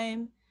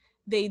time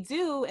they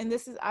do, and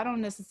this is, I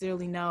don't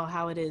necessarily know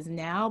how it is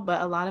now,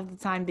 but a lot of the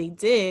time they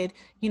did,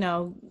 you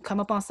know, come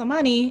up on some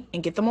money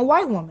and get them a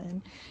white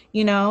woman,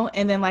 you know.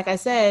 And then, like I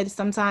said,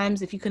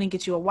 sometimes if you couldn't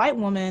get you a white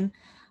woman,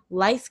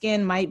 light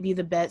skin might be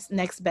the best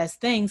next best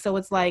thing. So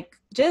it's like,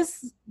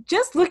 just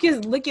look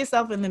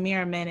yourself in the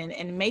mirror, man,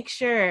 and make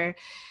sure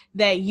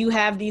that you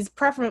have these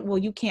preference, well,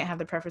 you can't have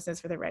the preferences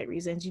for the right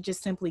reasons, you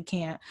just simply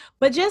can't,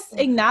 but just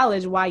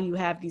acknowledge why you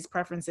have these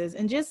preferences,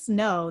 and just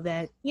know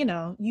that, you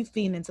know, you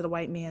feed into the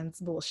white man's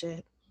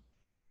bullshit.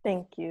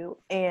 Thank you.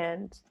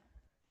 And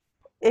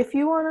if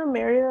you want to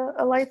marry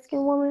a light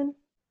skinned woman,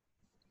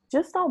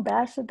 just don't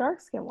bash a dark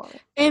skinned woman.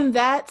 And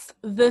that's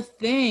the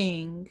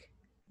thing.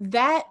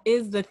 That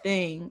is the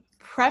thing.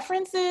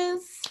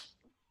 Preferences,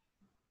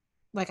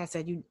 like I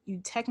said, you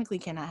technically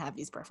cannot have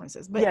these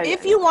preferences. But Yeah, yeah,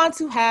 if yeah. you want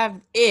to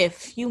have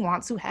these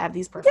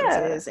Yeah.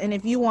 preferences, and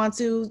if you want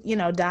to, you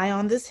know, die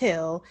on this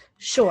hill,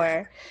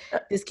 sure,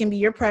 this can be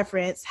your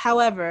preference.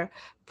 However,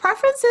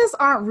 preferences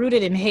aren't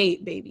rooted in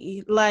hate,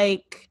 baby.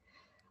 Like,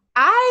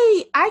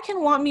 I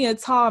can want me a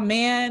tall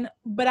man,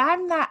 but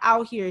I'm not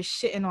out here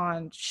shitting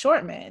on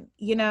short men,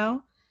 you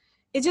know?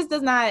 It just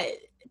does not,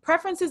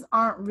 preferences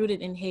aren't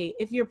rooted in hate.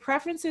 If your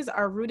preferences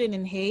are rooted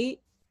in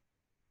hate,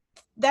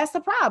 that's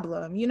the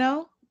problem, you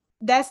know?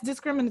 That's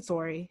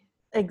discriminatory.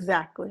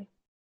 Exactly.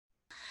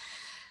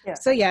 Yeah.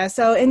 So yeah,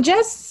 so, and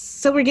just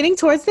so we're getting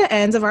towards the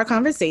end of our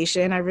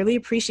conversation. I really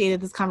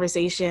appreciated this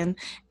conversation.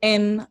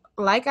 And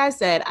like I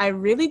said, I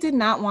really did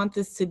not want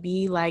this to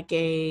be like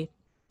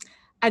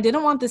I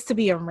didn't want this to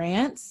be a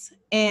rant.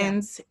 Yeah.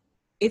 And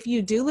if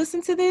you do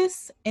listen to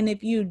this, and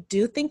if you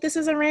do think this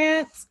is a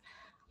rant,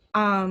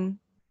 um,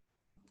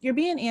 you're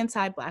being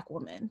anti-black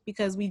woman,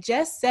 because we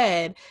just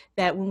said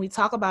that when we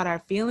talk about our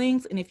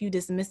feelings, and if you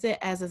dismiss it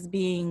as us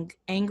being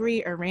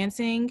angry or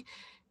ranting,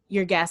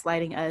 you're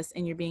gaslighting us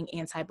and you're being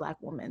anti-black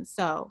woman.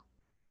 So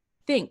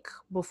think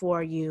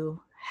before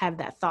you have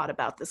that thought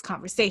about this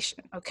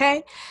conversation,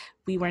 okay?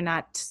 We were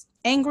not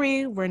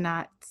angry, we're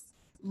not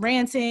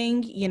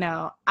ranting, you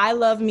know. I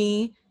love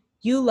me,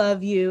 you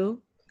love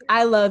you,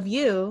 I love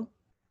you,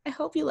 I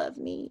hope you love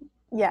me.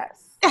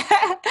 Yes.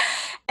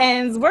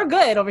 And we're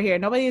good over here.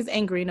 Nobody's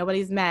angry,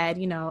 nobody's mad,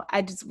 you know.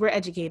 We're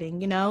educating,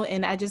 you know.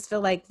 And I just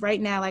feel like right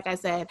now, like I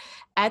said,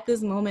 at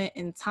this moment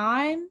in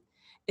time,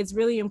 it's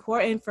really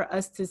important for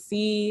us to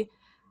see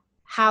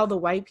how the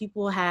white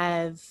people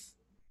have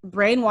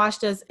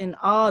brainwashed us in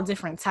all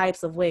different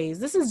types of ways.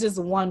 This is just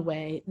one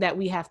way that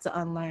we have to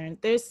unlearn.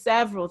 There's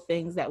several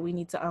things that we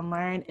need to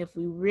unlearn if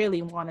we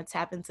really want to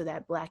tap into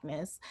that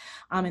blackness.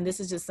 And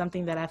this is just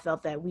something that I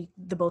felt that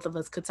the both of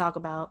us could talk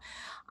about.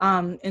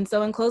 And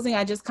so in closing,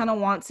 I just kind of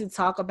want to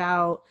talk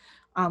about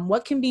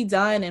what can be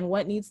done and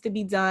what needs to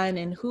be done,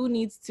 and who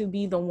needs to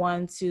be the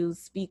one to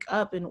speak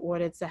up in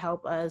order to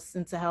help us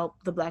and to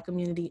help the Black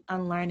community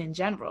unlearn in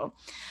general.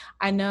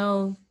 I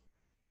know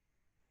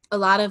a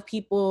lot of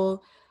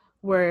people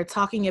were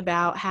talking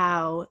about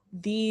how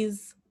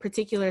these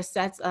particular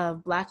sets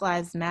of Black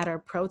Lives Matter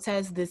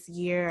protests this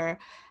year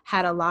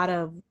had a lot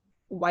of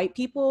white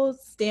people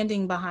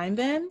standing behind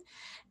them.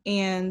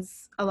 And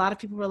a lot of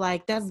people were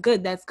like, that's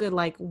good, that's good.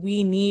 Like,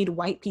 we need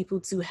white people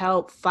to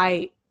help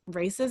fight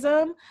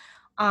racism.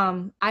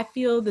 I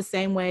feel the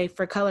same way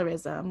for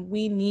colorism.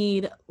 We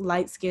need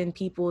light-skinned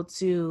people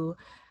to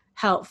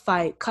help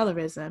fight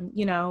colorism.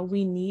 You know,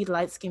 we need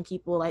light-skinned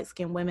people,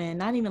 light-skinned women,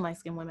 not even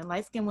light-skinned women,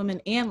 light-skinned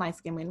women and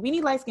light-skinned men. We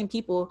need light-skinned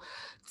people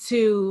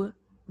to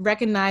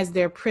recognize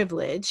their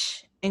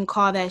privilege and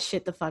call that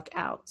shit the fuck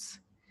out.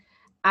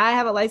 I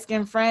have a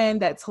light-skinned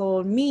friend that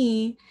told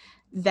me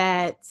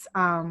that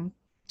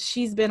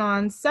she's been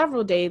on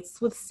several dates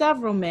with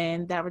several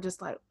men that were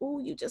just like, "Oh,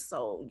 you just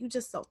so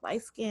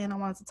light skinned. I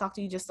wanted to talk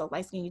to you. Just so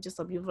light skinned. You just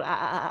so beautiful."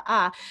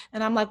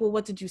 And I'm like, "Well,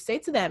 what did you say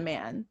to that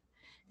man?"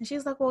 And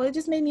she's like, "Well, it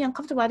just made me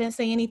uncomfortable. I didn't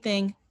say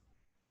anything."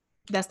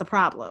 That's the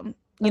problem.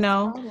 You That's the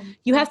know, problem.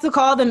 you have to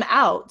call them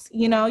out.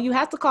 You know, you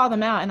have to call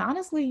them out. And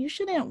honestly, you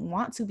shouldn't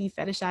want to be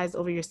fetishized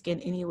over your skin,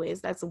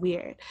 anyways. That's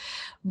weird.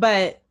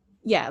 But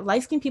yeah,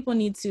 light skinned people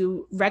need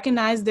to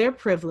recognize their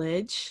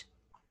privilege,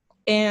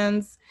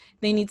 and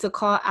they need to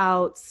call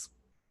out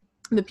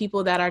the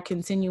people that are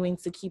continuing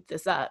to keep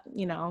this up,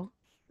 you know,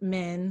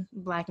 men,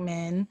 black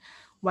men,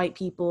 white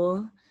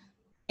people,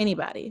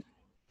 anybody.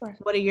 Right.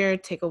 What are your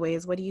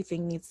takeaways? What do you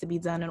think needs to be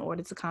done in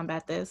order to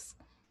combat this?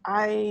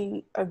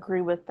 I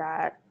agree with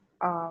that.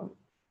 Um,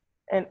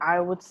 and I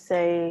would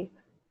say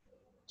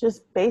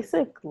just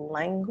basic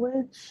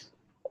language.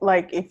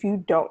 Like, if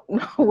you don't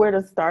know where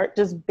to start,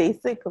 just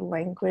basic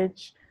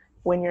language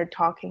when you're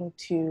talking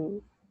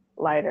to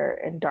lighter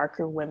and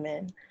darker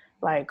women.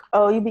 Like,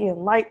 oh, you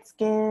being light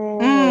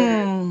skinned,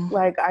 or Mm,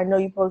 like, I know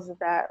you posted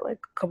that like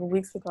a couple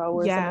weeks ago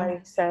where yeah, somebody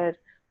said,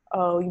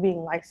 oh, you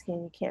being light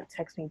skinned, you can't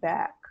text me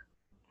back.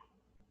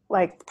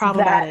 Like, that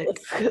problematic.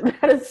 is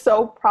that is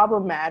so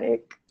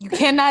problematic. You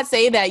cannot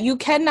say that. You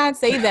cannot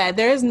say that.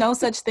 There is no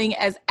such thing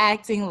as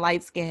acting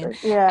light skin,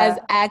 as Yeah,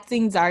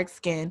 acting dark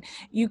skin.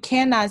 You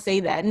cannot say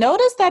that.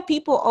 Notice that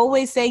people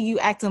always say you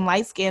acting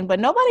light skin,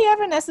 but nobody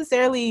ever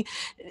necessarily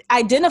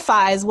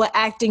identifies what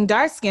acting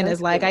dark skin dark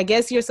is like. skin. I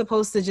guess you're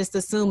supposed to just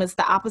assume it's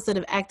the opposite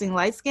of acting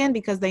light skin,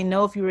 because they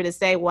know if you were to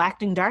say, well,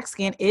 acting dark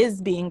skin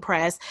is being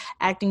pressed,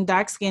 acting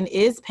dark skin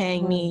is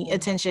paying me Mm-hmm.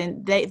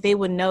 attention, they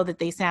would know that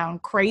they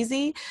sound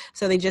crazy.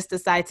 So they just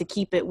decide to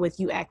keep it with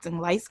you acting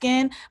light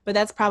skin. But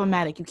that's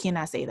problematic. You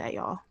cannot say that,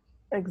 y'all.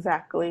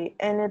 Exactly.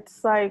 And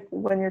it's like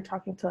when you're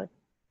talking to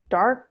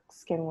dark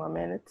skinned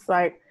women, it's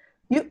like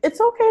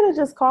it's okay to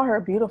just call her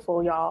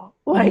beautiful, y'all.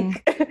 Mm-hmm.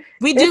 Like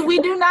We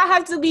it's do not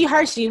have to be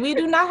Hershey. We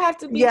do not have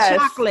to be yes.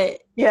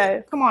 chocolate.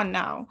 Yes. Come on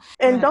now. I'm gonna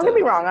And have don't get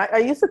me to. wrong, I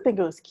used to think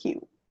it was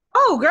cute.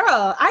 Oh, girl,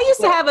 Yeah. I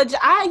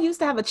used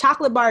to have a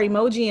chocolate bar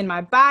emoji in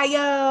my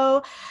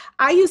bio.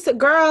 I used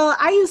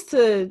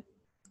to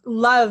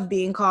love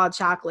being called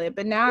chocolate,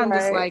 but now I'm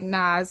just Right. like,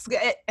 nah.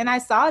 And I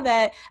saw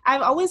that.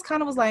 I've always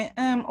kind of was like,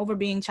 over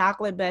being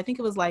chocolate, but I think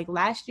it was like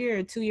last year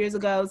or 2 years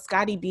ago,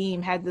 Scotty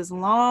Beam had this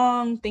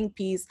long think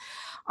piece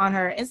on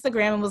her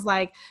Instagram and was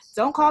like,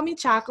 don't call me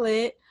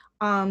chocolate.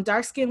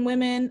 Dark skinned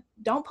women,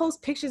 don't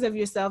post pictures of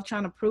yourself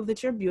trying to prove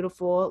that you're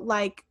beautiful.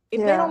 Like,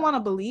 if they don't Yeah. want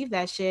to believe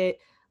that shit,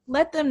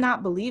 let them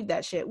not believe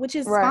that shit, which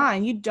is Right.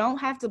 fine. You don't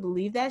have to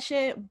believe that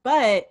shit,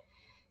 but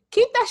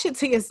keep that shit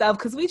to yourself,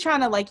 because we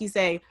trying to, like you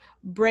say,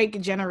 break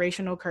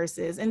generational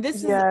curses. And this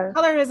is Yeah.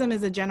 colorism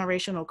is a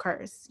generational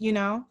curse, you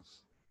know?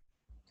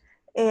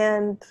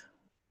 And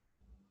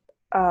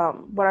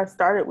what I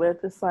started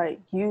with is like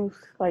youth,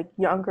 like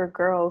younger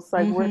girls,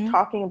 like we're Mm-hmm.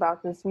 talking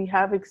about this. We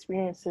have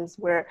experiences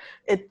where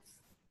it's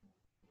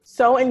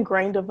so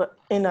ingrained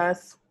in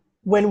us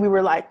when we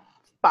were like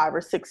 5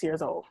 or 6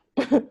 years old,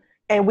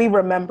 and we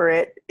remember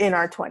it in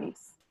our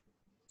 20s.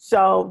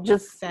 So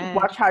just Sad.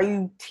 watch how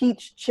you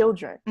teach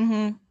children.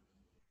 Mm-hmm.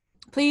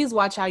 Please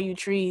watch how you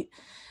treat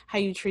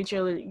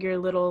your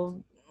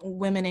little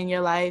women in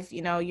your life,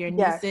 you know, your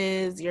Yes,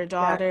 nieces, your yes,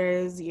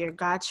 daughters, your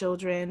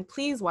godchildren.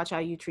 Please watch how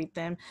you treat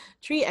them.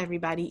 Treat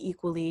everybody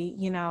equally.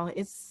 You know,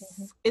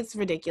 mm-hmm. it's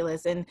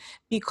ridiculous. And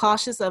be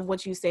cautious of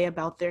what you say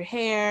about their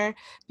hair.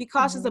 Be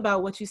cautious Mm-hmm.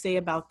 about what you say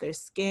about their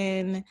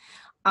skin.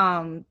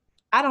 um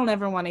I don't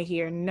ever want to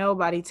hear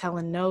nobody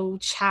telling no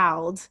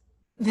child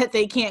that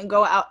they can't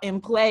go out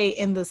and play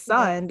in the Yeah,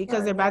 sun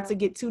because they're right, about yeah, to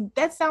get too.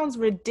 That sounds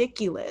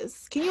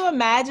ridiculous. Can you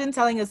imagine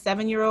telling a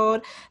 7 year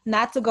old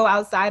not to go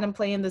outside and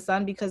play in the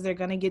sun because they're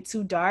going to get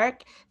too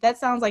dark? That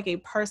sounds like a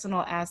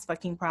personal ass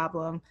fucking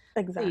problem.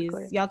 Please,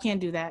 exactly. y'all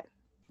can't do that.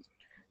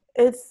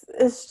 It's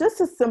just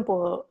as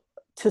simple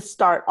to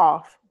start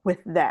off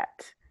with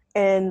that.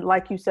 And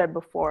like you said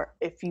before,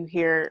 if you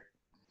hear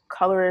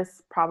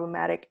colorist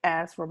problematic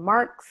ass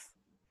remarks,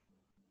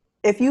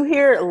 if you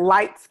hear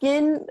light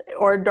skin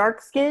or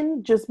dark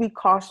skin, just be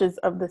cautious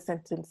of the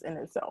sentence in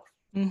itself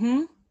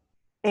Mm-hmm.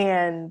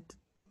 and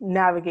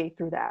navigate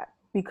through that,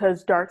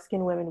 because dark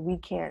skinned women, we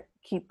can't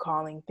keep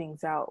calling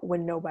things out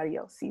when nobody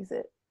else sees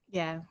it.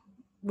 Yeah.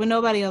 When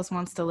nobody else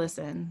wants to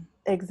listen.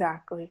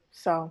 Exactly.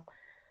 So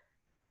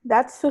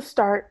that's the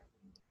start.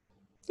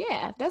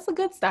 Yeah, that's a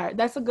good start.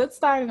 That's a good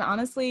start. And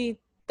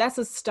honestly, that's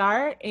a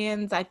start.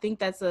 And I think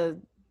that's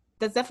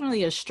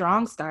definitely a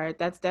strong start.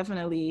 Those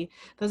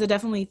are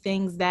definitely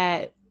things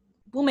that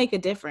will make a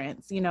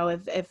difference.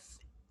 If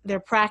they're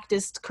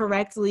practiced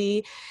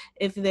correctly,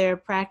 if they're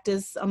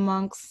practiced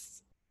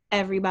amongst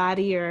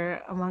everybody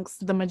or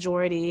amongst the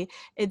majority,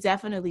 it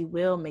definitely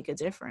will make a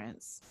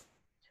difference.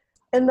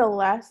 And the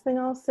last thing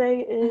I'll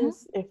say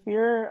is, if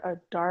you're a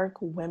dark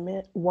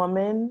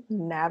woman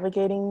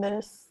navigating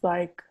this,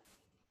 like,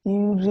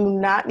 you do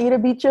not need to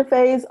beat your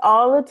face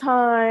all the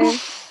time.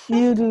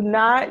 You do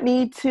not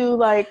need to,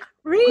 like,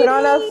 put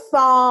on a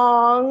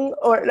song,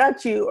 or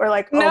not you, or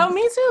like me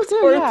too,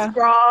 sports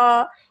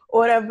bra,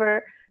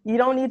 whatever. You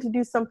don't need to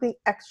do something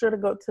extra to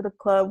go to the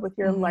club with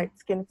your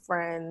light-skinned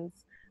friends.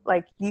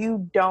 Like,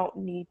 you don't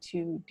need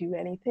to do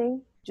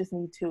anything. You just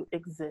need to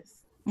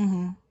exist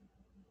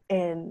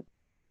and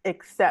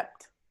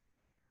accept.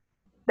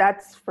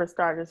 That's, for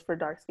starters, for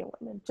dark-skinned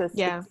women. Just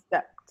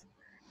accept.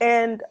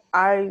 And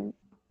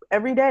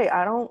every day,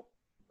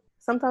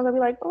 sometimes I'll be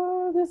like,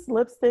 oh, this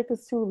lipstick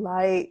is too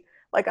light.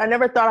 Like, I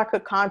never thought I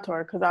could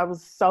contour because I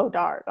was so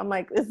dark. I'm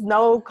like, there's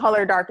no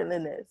color darker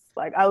than this.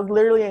 Like, I was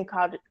literally in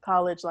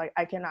college, like,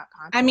 I cannot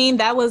contour. I mean,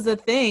 that was the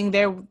thing.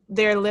 There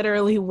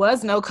literally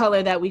was no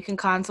color that we can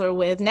contour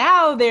with.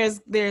 Now there's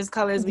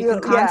colors we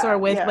can contour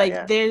with,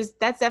 but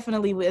that's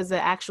definitely is an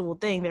actual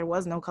thing. There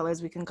was no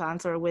colors we can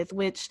contour with,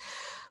 which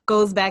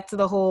goes back to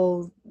the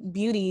whole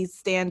beauty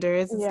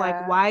standards. It's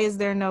like, why is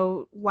there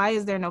no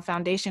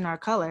foundation or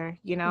color,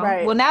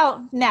 Right. Well,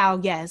 now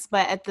yes,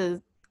 but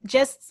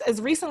just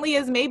as recently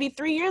as maybe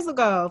 3 years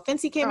ago,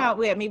 Fenty came out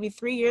with maybe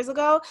 3 years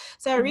ago.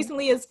 So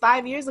recently as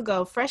 5 years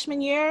ago,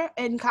 freshman year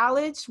in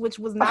college, which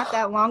was not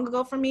that long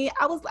ago for me,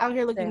 I was out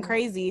here looking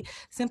crazy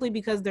simply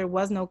because there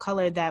was no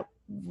color that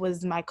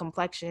was my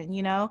complexion.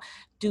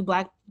 Do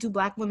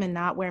black women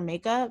not wear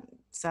makeup?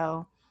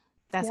 So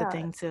that's a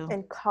thing too.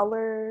 And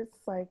colors,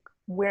 like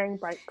wearing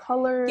bright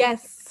colors,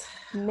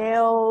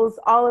 nails,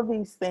 all of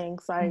these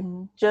things, like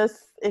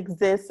just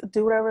exist,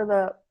 do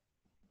whatever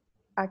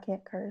I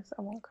can't curse,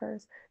 I won't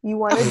curse, you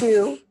want to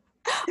do.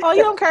 Oh,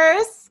 you don't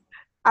curse?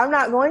 I'm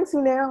not going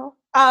to now.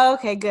 Oh,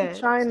 okay, good. I'm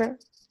trying to.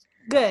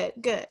 Good.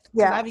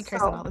 Yeah, I be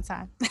cursing all the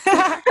time.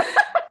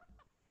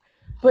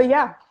 But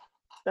yeah,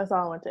 that's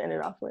all I want to end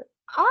it off with.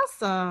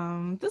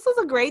 Awesome. This was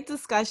a great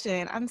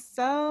discussion. I'm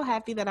so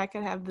happy that I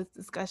could have this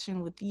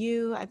discussion with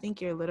you. I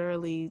think you're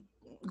literally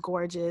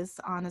gorgeous,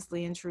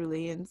 honestly and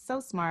truly, and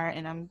so smart.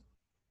 And I'm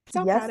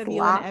so proud of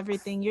you and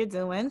everything you're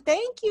doing.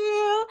 Thank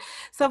you.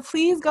 So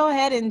please go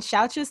ahead and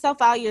shout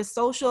yourself out, your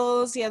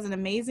socials. She has an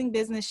amazing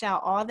business.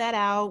 Shout all that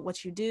out,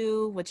 what you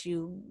do, what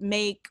you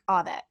make,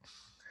 all that.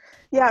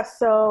 Yeah,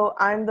 so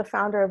I'm the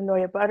founder of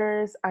Noya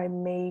Butters. I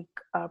make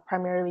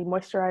primarily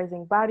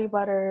moisturizing body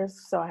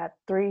butters. So I have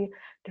 3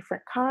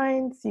 different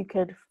kinds. You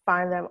could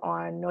find them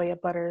on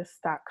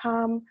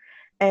noyabutters.com,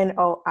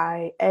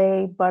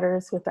 NOIA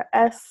butters with a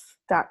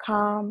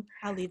S.com.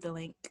 I'll leave the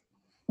link.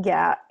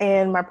 Yeah,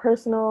 and my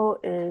personal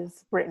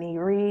is Brittany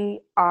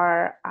Ree,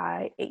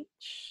 RIH,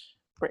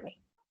 Brittany.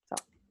 So,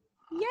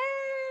 yay!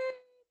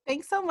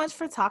 Thanks so much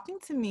for talking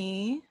to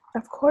me.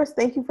 Of course.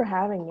 Thank you for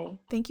having me.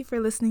 Thank you for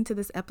listening to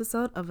this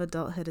episode of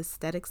Adulthood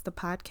Aesthetics, the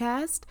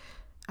podcast.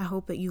 I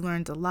hope that you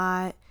learned a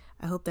lot.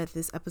 I hope that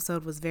this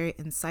episode was very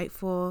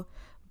insightful.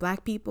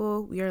 Black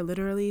people, we are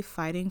literally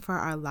fighting for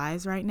our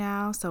lives right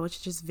now, so it's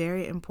just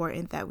very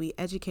important that we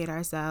educate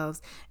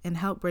ourselves and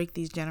help break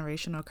these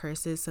generational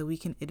curses so we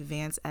can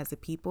advance as a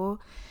people.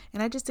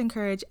 And I just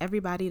encourage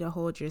everybody to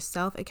hold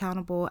yourself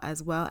accountable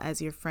as well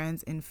as your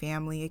friends and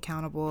family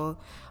accountable.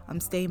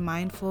 Stay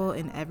mindful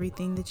in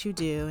everything that you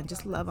do and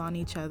just love on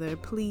each other,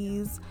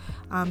 please.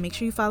 Make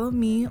sure you follow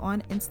me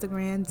on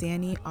Instagram,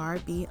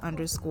 DannyRB_,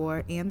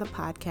 and the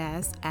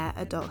podcast at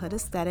Adulthood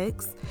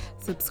Aesthetics.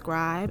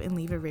 Subscribe and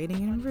leave a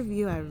rating and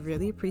review. I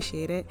really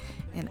appreciate it,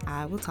 and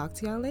I will talk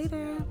to y'all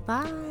later.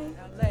 Bye.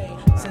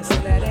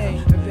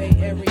 Cincinnati, the Bay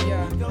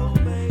Area.